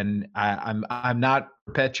 And I'm not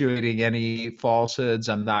perpetuating any falsehoods.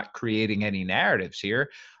 I'm not creating any narratives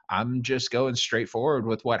here. I'm just going straight forward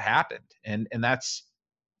with what happened. And that's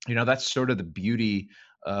sort of the beauty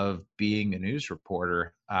of being a news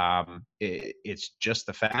reporter. It's just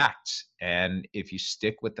the facts, and if you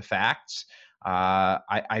stick with the facts,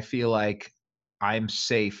 I feel like I'm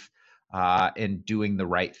safe in doing the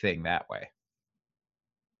right thing that way.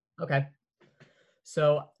 Okay.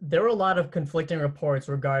 So there were a lot of conflicting reports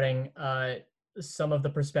regarding some of the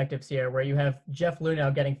perspectives here, where you have Jeff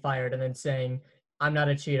Lunau getting fired and then saying, "I'm not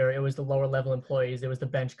a cheater. It was the lower level employees. It was the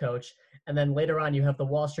bench coach." And then later on, you have the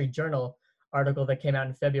Wall Street Journal article that came out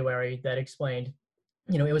in February that explained,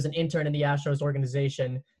 it was an intern in the Astros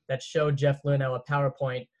organization that showed Jeff Lunau a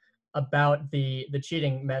PowerPoint about the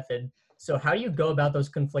cheating method. So how do you go about those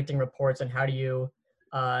conflicting reports, and how do you,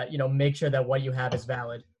 make sure that what you have is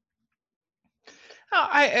valid?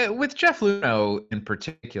 With Jeff Luhnow in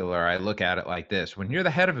particular, I look at it like this: when you're the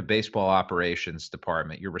head of a baseball operations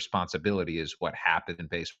department, your responsibility is what happened in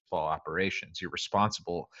baseball operations. You're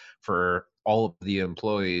responsible for all of the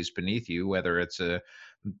employees beneath you, whether it's a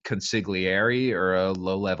consigliere or a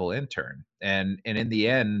low-level intern. And in the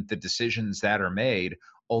end, the decisions that are made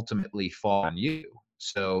ultimately fall on you.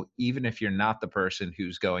 So even if you're not the person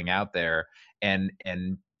who's going out there and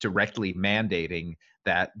directly mandating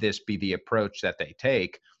that this be the approach that they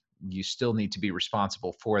take, you still need to be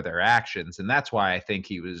responsible for their actions. And that's why I think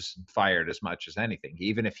he was fired as much as anything.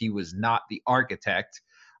 Even if he was not the architect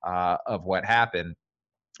of what happened,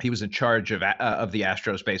 he was in charge of the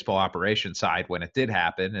Astros baseball operation side when it did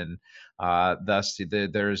happen, and thus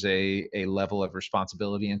there's a level of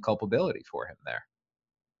responsibility and culpability for him there.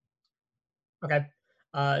 Okay.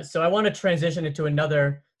 So I want to transition into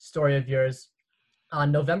another story of yours. On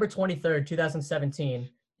November 23rd, 2017,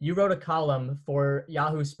 you wrote a column for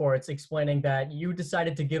Yahoo Sports explaining that you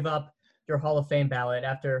decided to give up your Hall of Fame ballot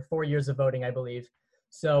after 4 years of voting, I believe.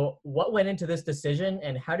 So what went into this decision,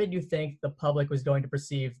 and how did you think the public was going to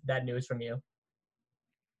perceive that news from you?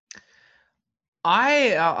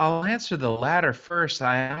 I'll answer the latter first.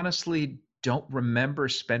 I honestly don't remember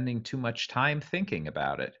spending too much time thinking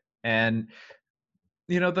about it. And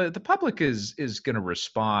the public is going to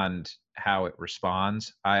respond how it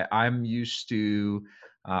responds. I'm used to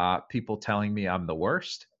people telling me I'm the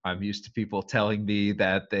worst. I'm used to people telling me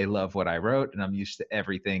that they love what I wrote, and I'm used to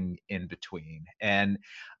everything in between. And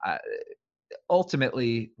uh,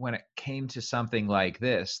 ultimately, when it came to something like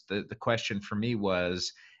this, the question for me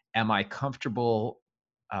was, am I comfortable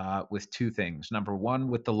with two things? Number one,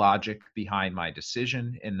 with the logic behind my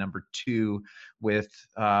decision, and number two, with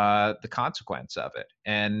the consequence of it.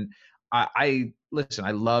 And I listen,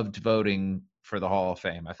 I loved voting for the Hall of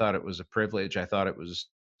Fame. I thought it was a privilege. I thought it was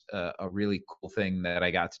a really cool thing that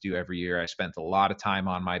I got to do every year. I spent a lot of time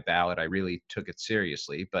on my ballot. I really took it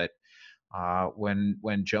seriously. But when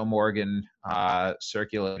Joe Morgan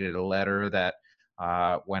circulated a letter that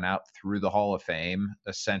went out through the Hall of Fame,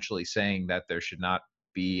 essentially saying that there should not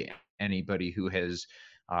be anybody who has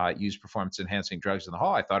used performance-enhancing drugs in the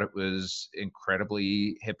Hall, I thought it was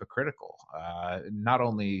incredibly hypocritical. Not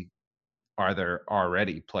only are there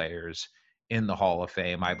already players in the Hall of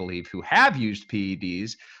Fame, I believe, who have used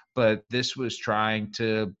PEDs, but this was trying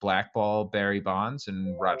to blackball Barry Bonds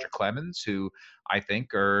and Roger Clemens, who I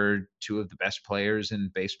think are two of the best players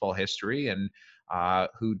in baseball history, and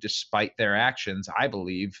who, despite their actions, I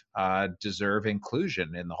believe, deserve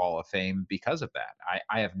inclusion in the Hall of Fame because of that.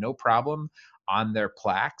 I have no problem on their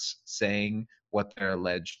plaques saying what they're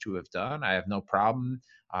alleged to have done. I have no problem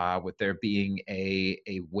with there being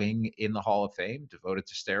a wing in the Hall of Fame devoted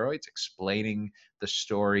to steroids, explaining the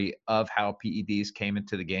story of how PEDs came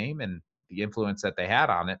into the game and the influence that they had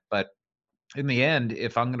on it. But in the end,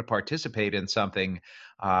 if I'm going to participate in something,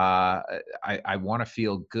 I want to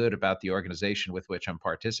feel good about the organization with which I'm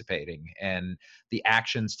participating. And the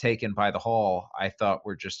actions taken by the Hall, I thought,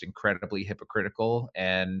 were just incredibly hypocritical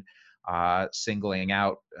and singling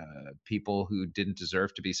out people who didn't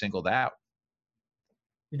deserve to be singled out.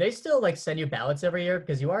 Do they still send you ballots every year?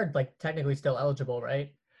 Because you are technically still eligible,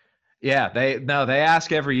 right? Yeah, they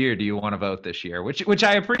ask every year, do you want to vote this year? Which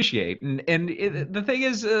I appreciate. And the thing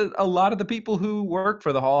is, a lot of the people who work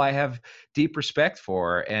for the Hall, I have deep respect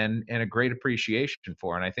for and a great appreciation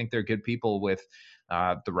for, and I think they're good people with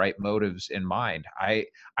the right motives in mind. I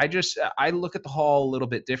look at the Hall a little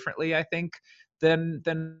bit differently, I think, than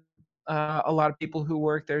a lot of people who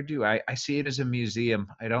work there do. I see it as a museum.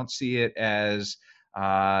 I don't see it as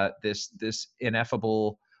this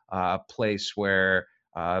ineffable place where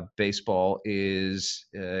baseball is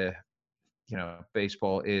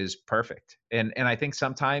baseball is perfect, and I think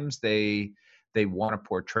sometimes they want to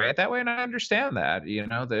portray it that way, and I understand that.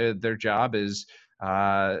 Their job is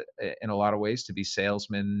in a lot of ways to be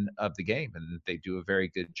salesmen of the game, and they do a very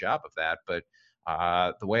good job of that. But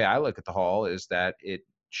the way I look at the Hall is that it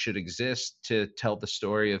should exist to tell the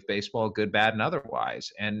story of baseball, good, bad, and otherwise.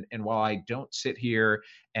 And while I don't sit here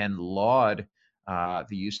and laud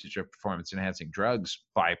the usage of performance-enhancing drugs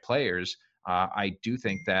by players, I do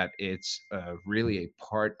think that it's really a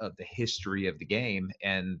part of the history of the game,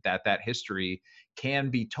 and that history can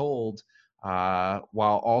be told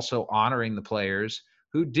while also honoring the players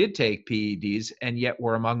who did take PEDs and yet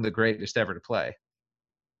were among the greatest ever to play.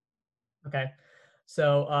 Okay.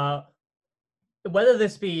 So whether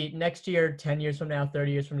this be next year, 10 years from now,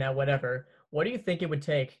 30 years from now, whatever, what do you think it would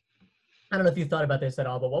take? I don't know if you thought about this at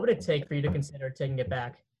all, but what would it take for you to consider taking it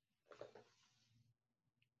back?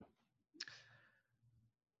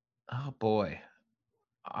 Oh boy.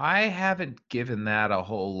 I haven't given that a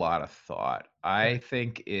whole lot of thought. I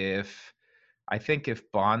think if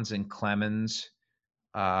Bonds and Clemens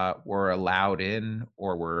were allowed in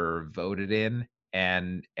or were voted in,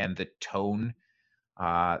 and the tone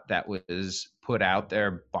that was put out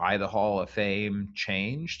there by the Hall of Fame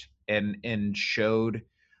changed and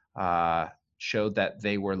uh, showed that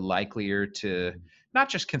they were likelier to not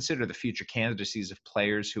just consider the future candidacies of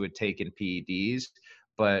players who had taken PEDs,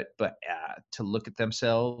 but to look at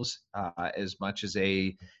themselves as much as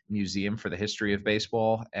a museum for the history of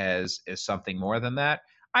baseball as something more than that.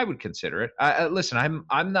 I would consider it. Listen,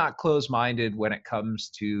 I'm not closed-minded when it comes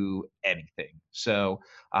to anything. So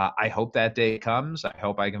I hope that day comes. I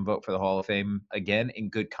hope I can vote for the Hall of Fame again in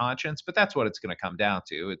good conscience, but that's what it's going to come down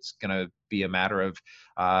to. It's going to be a matter of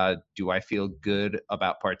do I feel good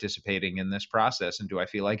about participating in this process, and do I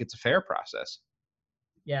feel like it's a fair process?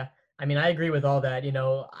 Yeah, I mean, I agree with all that.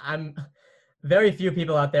 I'm very few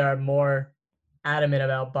people out there are more adamant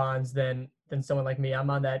about Bonds than someone like me. I'm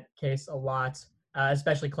on that case a lot,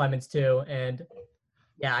 especially Clemens too. And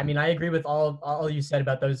yeah, I mean, I agree with all you said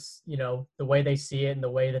about those. The way they see it and the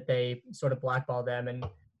way that they sort of blackball them. And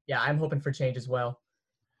yeah, I'm hoping for change as well.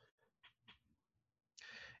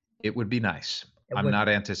 It would be nice. It I'm would. not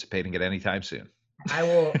anticipating it anytime soon. I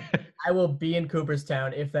will. I will be in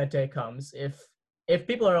Cooperstown if that day comes. If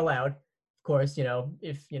people are allowed, of course.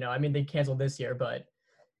 If I mean, they canceled this year, but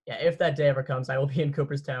yeah, if that day ever comes, I will be in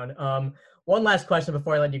Cooperstown. One last question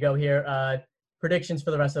before I let you go here. Predictions for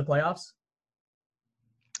the rest of the playoffs?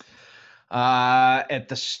 At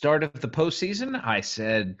the start of the postseason, I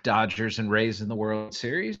said Dodgers and Rays in the World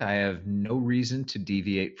Series. I have no reason to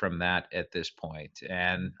deviate from that at this point.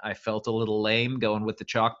 And I felt a little lame going with the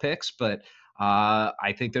chalk picks, but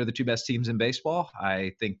I think they're the two best teams in baseball.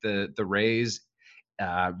 I think the Rays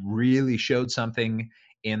really showed something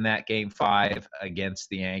in that Game 5 against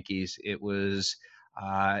the Yankees. It was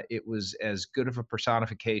as good of a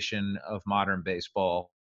personification of modern baseball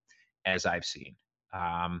as I've seen.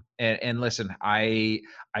 And listen, I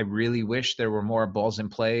really wish there were more balls in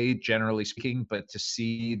play, generally speaking, but to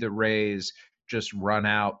see the Rays just run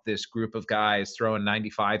out this group of guys throwing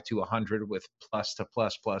 95 to 100 with plus to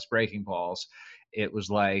plus plus breaking balls, it was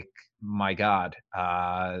like, my God,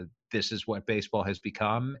 this is what baseball has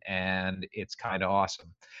become, and it's kind of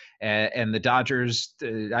awesome. And the Dodgers,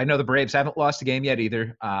 I know the Braves haven't lost a game yet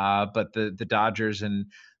either, but the Dodgers and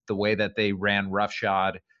the way that they ran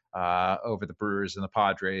roughshod over the Brewers and the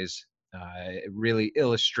Padres. It really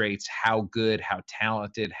illustrates how good, how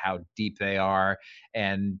talented, how deep they are.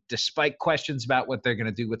 And despite questions about what they're going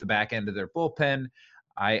to do with the back end of their bullpen,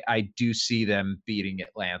 I do see them beating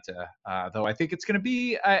Atlanta. Though I think it's going to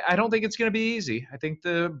be, I don't think it's going to be easy. I think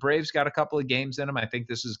the Braves got a couple of games in them. I think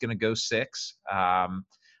this is going to go 6.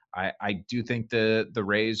 I do think the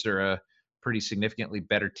Rays are a pretty significantly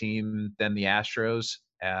better team than the Astros.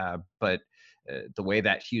 But the way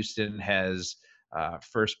that Houston has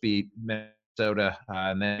first beat Minnesota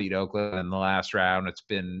and then beat Oakland in the last round, it's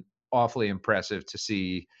been awfully impressive to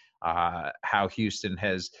see how Houston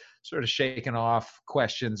has sort of shaken off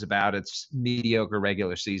questions about its mediocre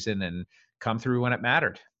regular season and come through when it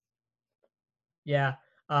mattered. Yeah.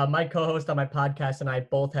 My co-host on my podcast and I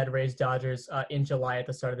both had Rays Dodgers in July at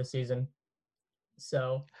the start of the season.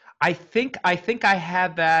 So I think I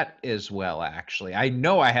had that as well, actually. I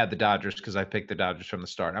know I had the Dodgers because I picked the Dodgers from the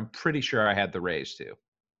start. I'm pretty sure I had the Rays too.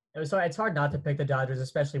 it's hard not to pick the Dodgers,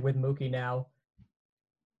 especially with Mookie now.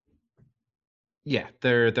 Yeah,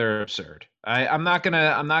 they're absurd. I'm not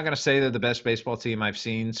gonna say they're the best baseball team I've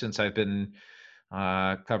seen since I've been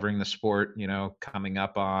covering the sport. Coming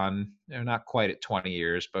up on not quite at 20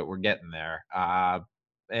 years, but we're getting there.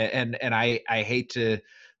 And I hate to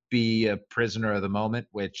be a prisoner of the moment,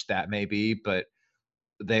 which that may be, but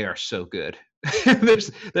they are so good.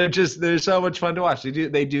 They're so much fun to watch.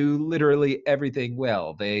 They do literally everything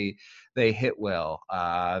well. They hit well.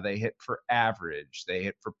 They hit for average. They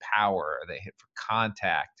hit for power. They hit for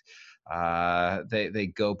contact.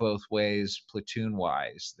 They go both ways platoon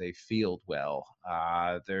wise. They field well.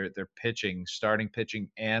 Their pitching, starting pitching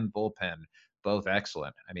and bullpen, both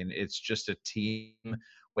excellent. I mean, it's just a team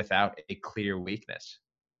without a clear weakness.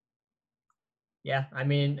 Yeah, I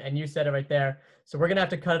mean, and you said it right there. So we're gonna have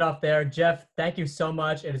to cut it off there. Jeff, thank you so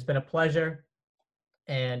much. It has been a pleasure,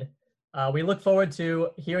 and we look forward to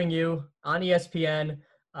hearing you on ESPN,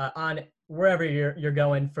 on wherever you're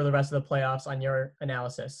going for the rest of the playoffs on your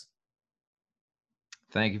analysis.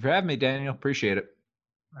 Thank you for having me, Daniel. Appreciate it.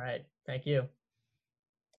 All right, thank you.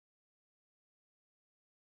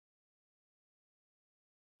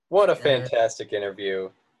 What a And fantastic interview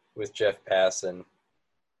with Jeff Passan.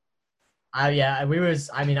 I was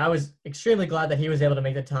extremely glad that he was able to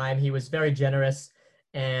make the time. He was very generous,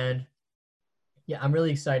 and yeah, I'm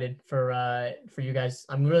really excited for you guys.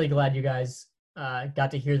 I'm really glad you guys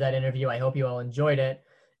got to hear that interview. I hope you all enjoyed it,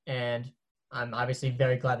 and I'm obviously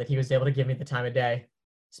very glad that he was able to give me the time of day,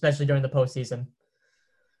 especially during the postseason.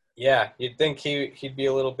 Yeah, you'd think he'd be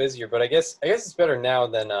a little busier, but I guess it's better now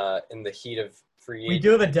than in the heat of free We agent.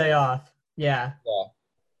 do have a day off. Yeah. Yeah.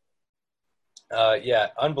 Yeah,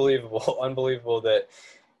 unbelievable, unbelievable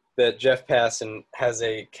that Jeff Passan has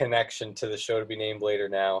a connection to the show to be named later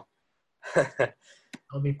now.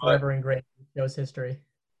 I'll be but forever engraved in show's history.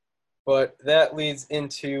 but that leads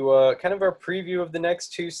into kind of our preview of the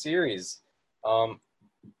next two series. Um,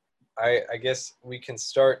 I guess we can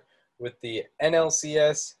start with the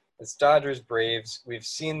NLCS. It's Dodgers Braves. We've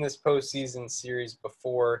seen this postseason series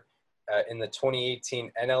before in the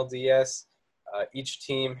 2018 NLDS. Each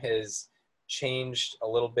team has changed a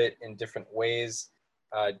little bit in different ways.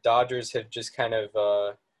 Dodgers have just kind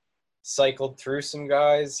of cycled through some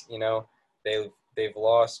guys. They've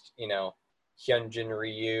lost Hyunjin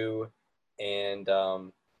Ryu and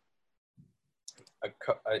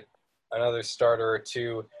another starter or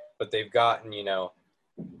two, but they've gotten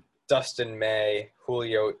Dustin May,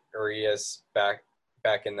 Julio Urias back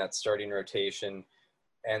in that starting rotation,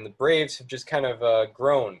 and the Braves have just kind of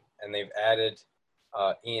grown, and they've added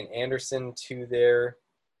Ian Anderson to their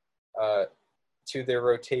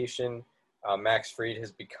rotation. Max Fried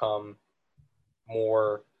has become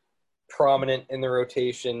more prominent in the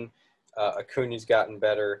rotation. Acuna's gotten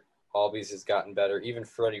better. Albies has gotten better. Even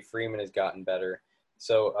Freddie Freeman has gotten better.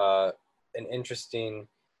 So an interesting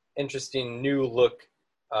new look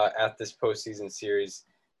at this postseason series.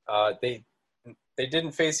 They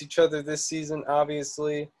didn't face each other this season,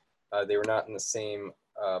 obviously. They were not in the same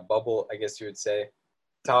bubble, I guess you would say.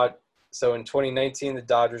 So in 2019, the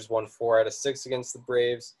Dodgers won 4 out of 6 against the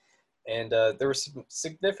Braves. And there were some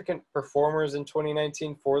significant performers in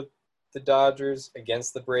 2019 for the Dodgers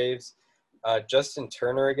against the Braves. Justin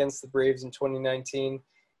Turner against the Braves in 2019.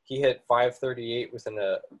 He hit .538 with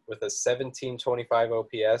a 1725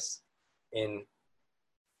 OPS in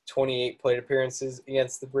 28 plate appearances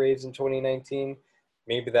against the Braves in 2019.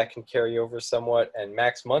 Maybe that can carry over somewhat. And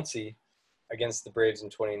Max Muncy against the Braves in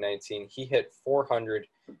 2019, he hit .400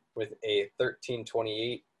 with a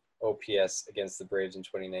 1328 OPS against the Braves in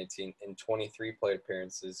 2019 in 23 plate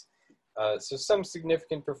appearances. So some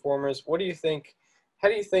significant performers. What do you think? How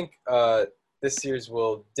do you think this series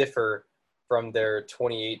will differ from their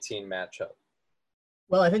 2018 matchup?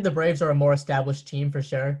 Well, I think the Braves are a more established team for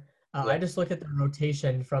sure. Yeah. I just looked at the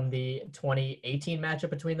rotation from the 2018 matchup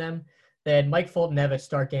between them. They had Mike Fulton-Nevis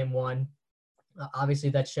start game 1. Obviously,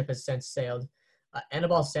 that ship has since sailed.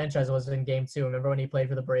 Anibal Sanchez was in game 2. Remember when he played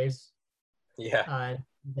for the Braves? Yeah.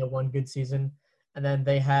 They won good season. And then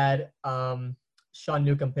they had Sean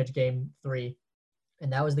Newcomb pitch game 3.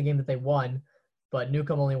 And that was the game that they won. But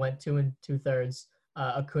Newcomb only went 2 2/3.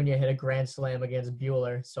 Acuna hit a grand slam against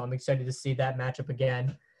Buehler. So I'm excited to see that matchup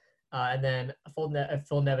again. And then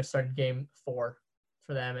Fulton-Nevis started game 4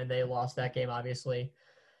 for them, and they lost that game, obviously.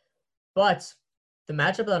 But the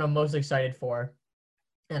matchup that I'm most excited for,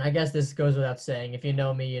 and I guess this goes without saying, if you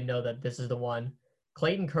know me, you know that this is the one.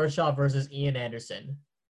 Clayton Kershaw versus Ian Anderson.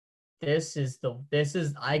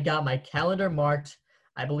 I got my calendar marked.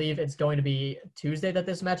 I believe it's going to be Tuesday that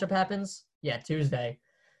this matchup happens. Yeah, Tuesday.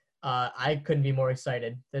 I couldn't be more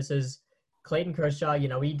excited. This is Clayton Kershaw.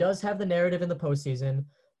 He does have the narrative in the postseason,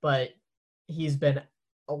 but he's been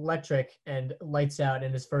electric and lights out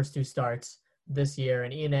in his first 2 starts this year.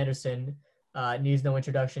 And Ian Anderson needs no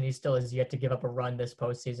introduction. He still has yet to give up a run this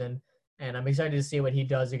postseason. And I'm excited to see what he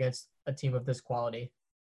does against a team of this quality.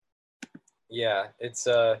 Yeah, this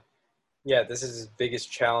is his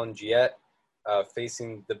biggest challenge yet,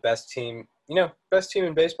 facing the best team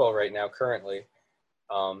in baseball right now currently.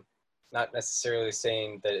 Not necessarily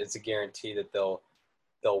saying that it's a guarantee that they'll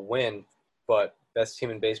win, but best team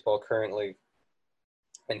in baseball currently,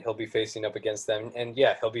 and he'll be facing up against them. And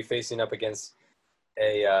yeah, he'll be facing up against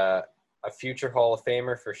a future Hall of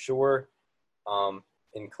Famer for sure,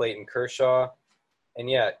 in Clayton Kershaw. And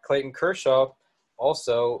yeah, Clayton Kershaw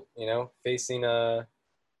also, facing a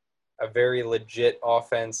very legit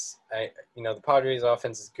offense. The Padres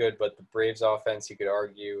offense is good, but the Braves offense, you could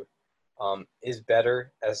argue, is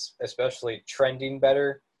better, especially trending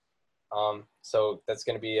better. So that's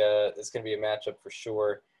going to be a matchup for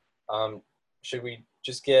sure. Should we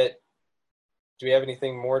just do we have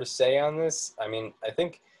anything more to say on this? I mean, I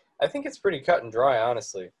think it's pretty cut and dry,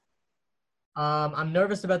 honestly. I'm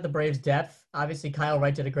nervous about the Braves' depth. Obviously, Kyle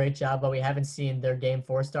Wright did a great job, but we haven't seen their game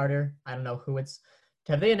 4 starter. I don't know who it's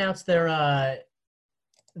Have they announced their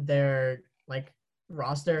like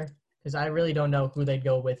roster? Because I really don't know who they'd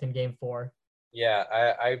go with in Game 4. Yeah,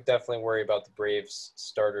 I definitely worry about the Braves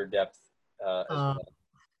starter depth as Um, well.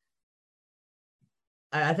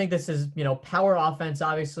 I think this is, power offense,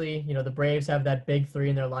 obviously. The Braves have that big three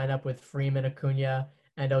in their lineup with Freeman, Acuna,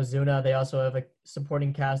 and Ozuna. They also have a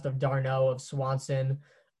supporting cast of d'Arnaud, of Swanson,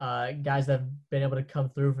 guys that have been able to come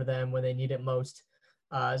through for them when they need it most.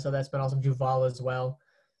 So that's been awesome. Duvall as well.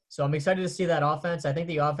 So I'm excited to see that offense. I think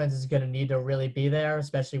the offense is going to need to really be there,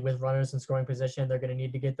 especially with runners in scoring position. They're going to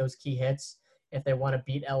need to get those key hits if they want to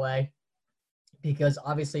beat LA, because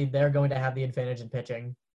obviously they're going to have the advantage in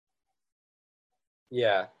pitching.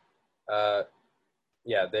 Yeah, uh,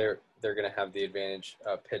 yeah, they're gonna have the advantage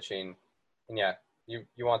pitching, and yeah, you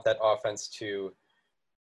want that offense to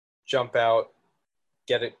jump out,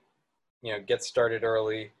 get it, get started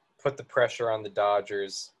early, put the pressure on the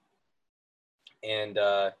Dodgers, and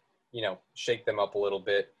shake them up a little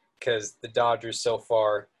bit because the Dodgers so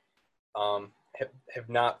far have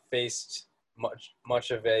not faced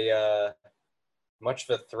much of a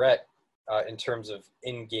threat in terms of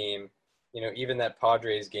in game. Even that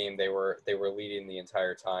Padres game, they were leading the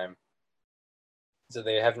entire time, so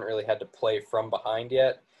they haven't really had to play from behind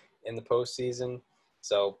yet in the postseason.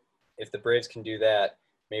 So if the Braves can do that,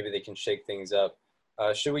 maybe they can shake things up.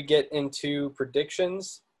 Should we get into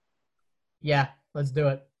predictions? Yeah, let's do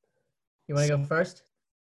it. You want to go first?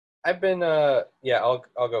 I've been yeah, I'll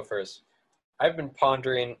go first. I've been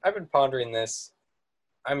pondering this.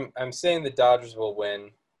 I'm saying the Dodgers will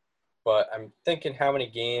win, but I'm thinking how many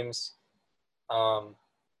games. Um,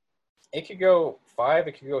 it could go 5,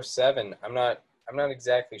 it could go 7. I'm not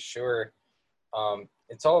exactly sure.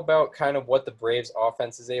 It's all about kind of what the Braves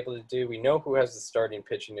offense is able to do. We know who has the starting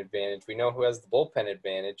pitching advantage. We know who has the bullpen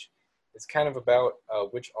advantage. It's kind of about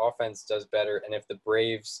which offense does better and if the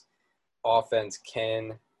Braves offense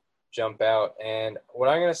can jump out. And what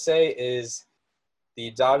I'm going to say is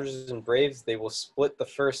the Dodgers and Braves, they will split the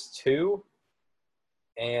first two.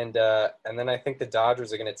 And then I think the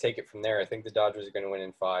Dodgers are going to take it from there. I think the Dodgers are going to win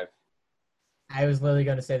in 5. I was literally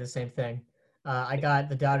going to say the same thing. I got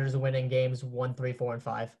the Dodgers winning games 1, 3, 4, and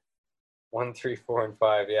 5. 1, 3, 4, and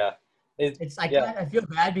 5. Yeah. Yeah. I feel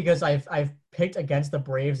bad because I've picked against the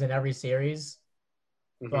Braves in every series,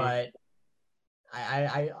 Mm-hmm. but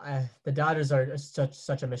the Dodgers are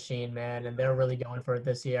such a machine, man, and they're really going for it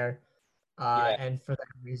this year. Yeah. And for that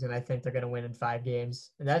reason, I think they're going to win in 5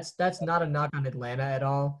 games. And that's not a knock on Atlanta at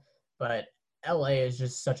all, but LA is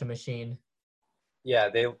just such a machine. Yeah.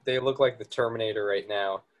 They look like the Terminator right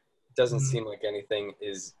now. It doesn't Mhm. seem like anything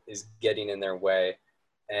is getting in their way.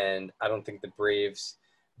 And I don't think the Braves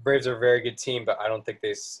are a very good team, but I don't think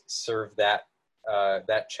they serve that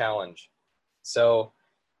challenge. So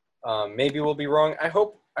maybe we'll be wrong. I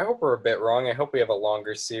hope we're a bit wrong. I hope we have a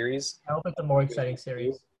longer series. I hope it's a more exciting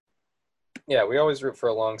series. Yeah, we always root for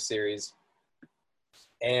a long series.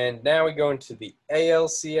 And now we go into the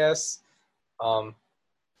ALCS. Um,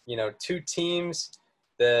 two teams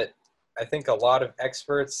that I think a lot of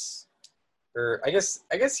experts, or I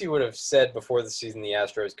guess you would have said before the season the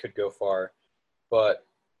Astros could go far, but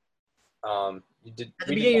you did. At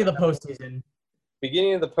the beginning of the postseason.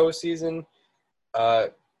 Beginning of the postseason, uh,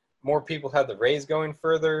 more people had the Rays going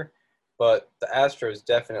further, but the Astros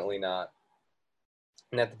definitely not.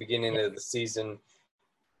 And at the beginning of the season,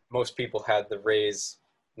 most people had the Rays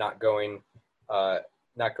not going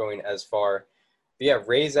as far. But yeah,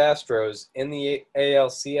 Rays Astros in the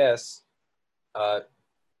ALCS,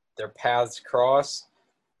 their paths cross.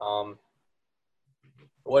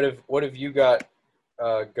 What have you got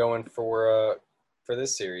going for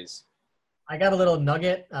this series? I got a little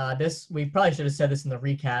nugget. We probably should have said this in the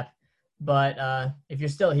recap, but if you're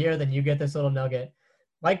still here, then you get this little nugget.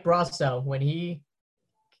 Mike Brasso, when he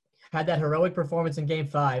had that heroic performance in Game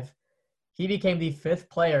 5, he became the 5th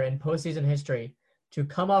player in postseason history to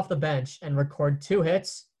come off the bench and record 2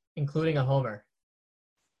 hits, including a homer.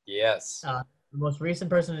 Yes. The most recent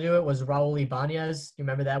person to do it was Raul Ibanez. You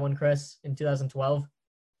remember that one, Chris, in 2012?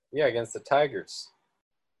 Yeah, against the Tigers.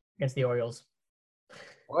 Against the Orioles.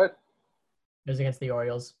 What? It was against the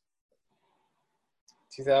Orioles.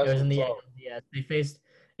 2012. It was in the ALDS. They faced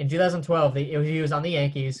in 2012. He was on the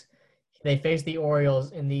Yankees. They faced the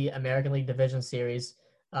Orioles in the American League Division Series.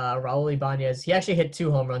 Raul Ibanez, he actually hit 2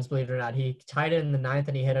 home runs, believe it or not. He tied it in the 9th,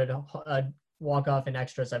 and he hit a walk-off in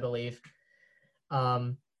extras, I believe.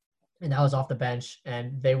 And that was off the bench,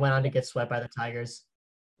 and they went on to get swept by the Tigers.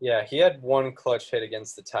 Yeah, he had 1 clutch hit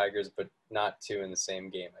against the Tigers, but not 2 in the same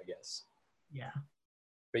game, I guess. Yeah.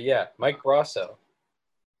 But yeah, Mike Brasso.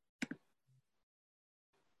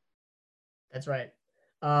 That's right.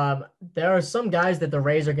 There are some guys that the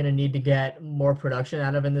Rays are going to need to get more production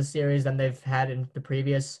out of in this series than they've had in the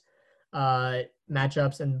previous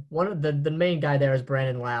matchups. And one of the main guy there is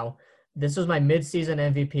Brandon Lau. This was my midseason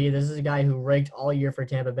MVP. This is a guy who raked all year for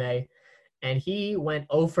Tampa Bay, and he went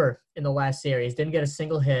 0 in the last series, didn't get a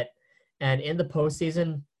single hit, and in the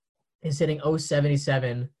postseason is hitting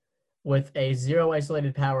 077 with a 0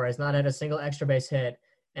 isolated power, has not had a single extra base hit,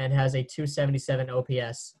 and has a 277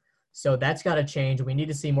 OPS. So that's got to change. We need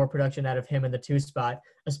to see more production out of him in the 2 spot,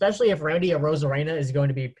 especially if Randy Arozarena is going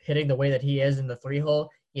to be hitting the way that he is in the 3 hole.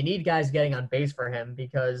 You need guys getting on base for him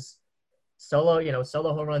because solo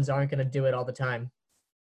home runs aren't going to do it all the time.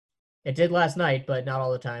 It did last night, but not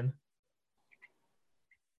all the time.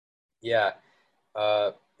 Yeah.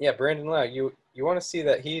 Brandon Lau, you want to see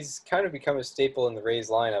that he's kind of become a staple in the Rays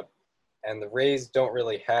lineup, and the Rays don't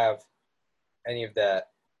really have any of that,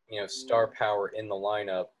 star power in the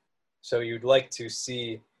lineup. So you'd like to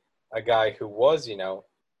see a guy who was,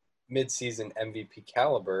 mid-season MVP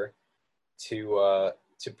caliber to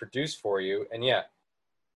produce for you. And yeah,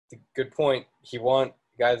 good point. You want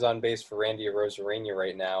guys on base for Randy Arozarena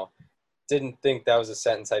right now. Didn't think that was a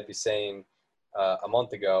sentence I'd be saying a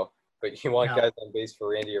month ago, but you want guys on base for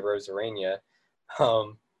Randy Arozarena,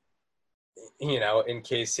 in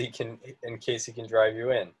case he can drive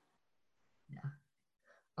you in. Yeah.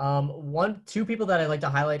 Two people that I'd like to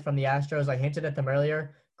highlight from the Astros, I hinted at them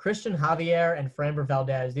earlier, Christian Javier and Framber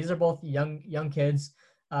Valdez. These are both young kids.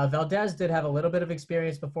 Valdez did have a little bit of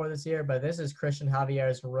experience before this year, but this is Christian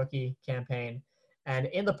Javier's rookie campaign. And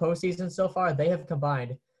in the postseason so far, they have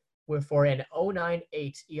combined for an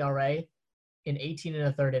 0.98 ERA in 18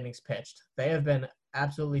 1/3 innings pitched. They have been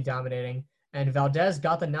absolutely dominating. And Valdez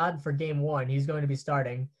got the nod for game 1. He's going to be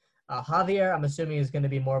starting. Javier, I'm assuming, is going to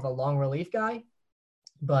be more of a long relief guy.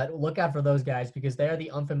 But look out for those guys because they are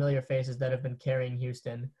the unfamiliar faces that have been carrying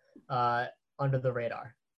Houston under the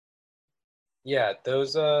radar. Yeah,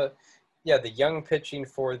 the young pitching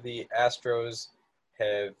for the Astros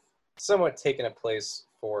have somewhat taken a place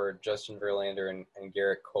for Justin Verlander and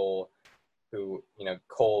Garrett Cole, who,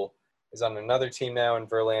 Cole is on another team now, and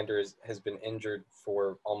Verlander has been injured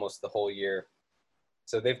for almost the whole year.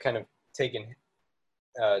 So they've kind of taken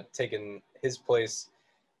his place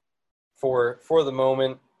for the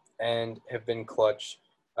moment and have been clutch.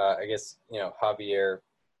 I guess, Javier.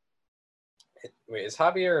 Wait, is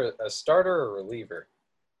Javier a starter or a reliever?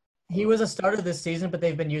 He was a starter this season, but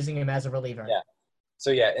they've been using him as a reliever. Yeah.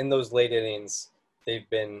 So yeah, in those late innings, they've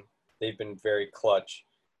been very clutch.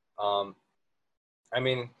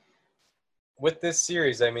 With this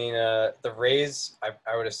series, the Rays,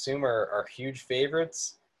 I would assume are huge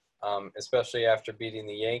favorites, especially after beating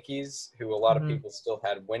the Yankees, who a lot of people still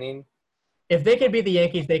had winning. If they can beat the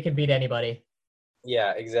Yankees, they can beat anybody.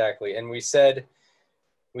 Yeah, exactly. And we said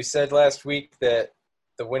last week that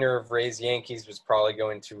the winner of Rays-Yankees was probably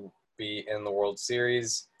going to be in the World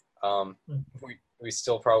Series. We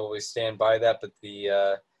still probably stand by that, but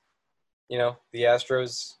the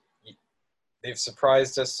Astros, they've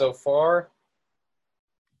surprised us so far.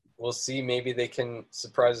 We'll see. Maybe they can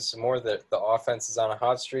surprise us some more. The offense is on a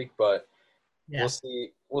hot streak, but we'll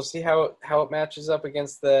see. We'll see how it matches up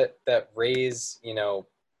against that Rays,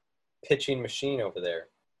 pitching machine over there.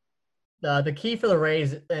 The key for the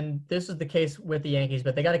Rays, and this is the case with the Yankees,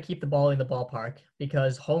 but they got to keep the ball in the ballpark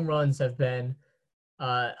because home runs have been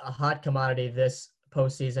a hot commodity this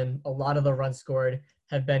postseason. A lot of the runs scored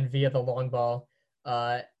have been via the long ball.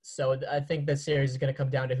 So I think this series is going to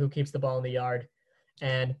come down to who keeps the ball in the yard.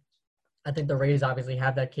 And I think the Rays obviously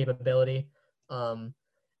have that capability. And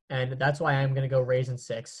that's why I'm going to go Rays in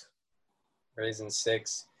 6. Rays in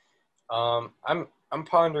 6. I'm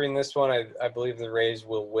pondering this one. I believe the Rays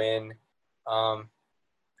will win. The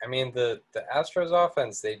Astros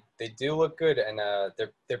offense, they do look good, and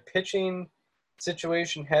their pitching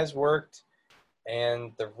situation has worked.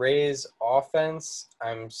 And the Rays offense,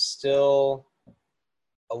 I'm still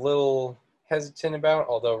a little hesitant about,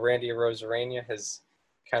 although Randy Arozarena has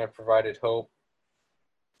kind of provided hope.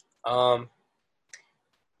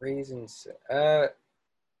 Reasons.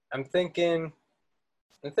 I'm thinking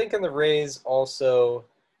the Rays also.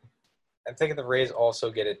 I'm thinking the Rays also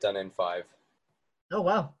get it done in 5. Oh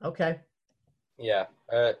wow! Okay. Yeah.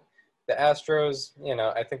 The Astros,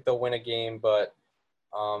 I think they'll win a game, but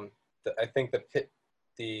I think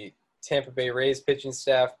the Tampa Bay Rays pitching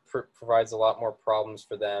staff provides a lot more problems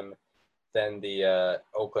for them than the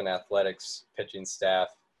Oakland Athletics pitching staff,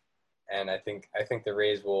 and I think the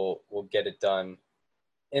Rays will get it done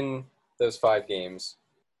in those 5 games.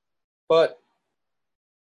 But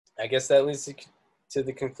I guess that leads to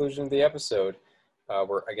the conclusion of the episode.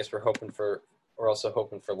 We're hoping for we're also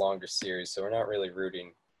hoping for longer series. So we're not really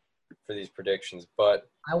rooting for these predictions. But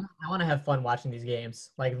I want to have fun watching these games.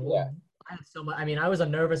 Like, yeah, I had so much. I mean, I was a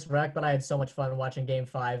nervous wreck, but I had so much fun watching Game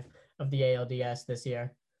 5 of the ALDS this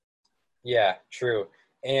year. yeah, true.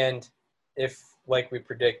 And if, like we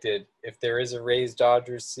predicted, if there is a Rays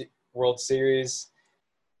Dodgers World Series,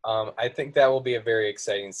 I think that will be a very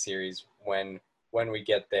exciting series when we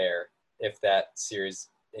get there, if that series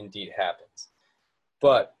indeed happens.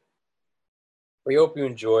 But we hope you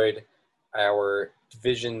enjoyed our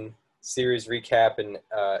division series recap and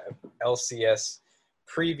LCS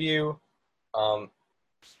preview.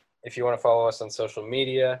 If you want to follow us on social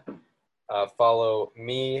media, follow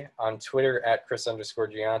me on Twitter at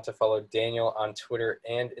Chris_Gianta. Follow Daniel on Twitter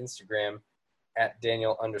and Instagram at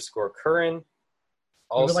Daniel_Curran.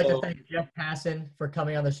 We would Also, like to thank Jeff Passan for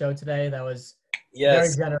coming on the show today. That was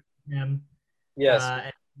yes, very generous of him. yes.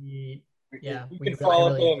 And You we can follow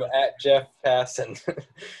really him enjoyed it. at Jeff Passan.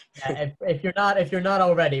 Yeah, if you're not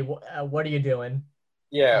already, what are you doing?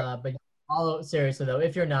 Yeah, But seriously though,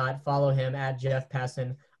 if you're not, follow him at Jeff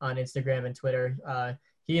Passan on Instagram and Twitter.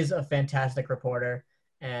 He is a fantastic reporter,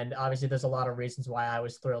 and obviously there's a lot of reasons why I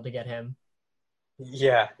was thrilled to get him.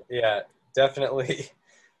 yeah, definitely.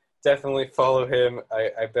 Definitely follow him.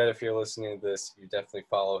 I bet if you're listening to this, you definitely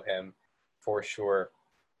follow him for sure.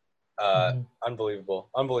 Unbelievable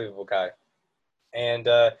guy. And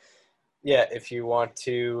yeah, if you want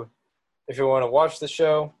to watch the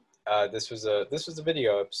show, this was a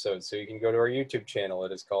video episode, so you can go to our YouTube channel.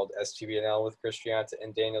 It is called STBNL with Chris Gianta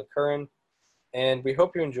and Daniel Curran. And we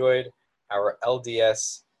hope you enjoyed our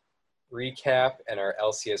LDS recap and our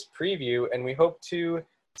LCS preview, and we hope to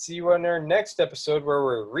see you on our next episode where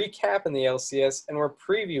we're recapping the LCS and we're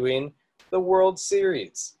previewing the World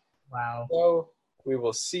Series. Wow. So we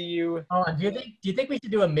will see you. Do you think we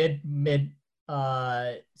should do a mid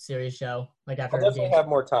series show like after I'll definitely games? have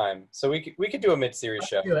more time, so we could do a mid-series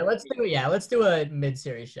show. Let's do a mid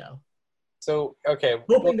series show. So okay,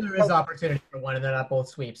 Hoping there is opportunity for one and they're not both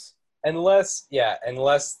sweeps. Unless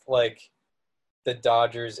like the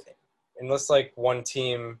Dodgers, unless like one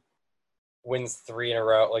team wins 3 in a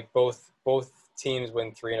row, like both teams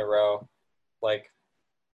win 3 in a row, like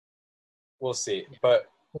we'll see. But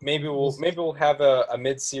maybe we'll have a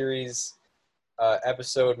mid-series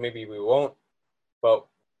episode. Maybe we won't. But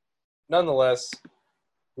nonetheless,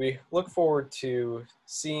 we look forward to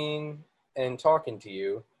seeing and talking to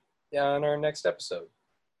you on our next episode.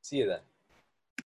 See you then.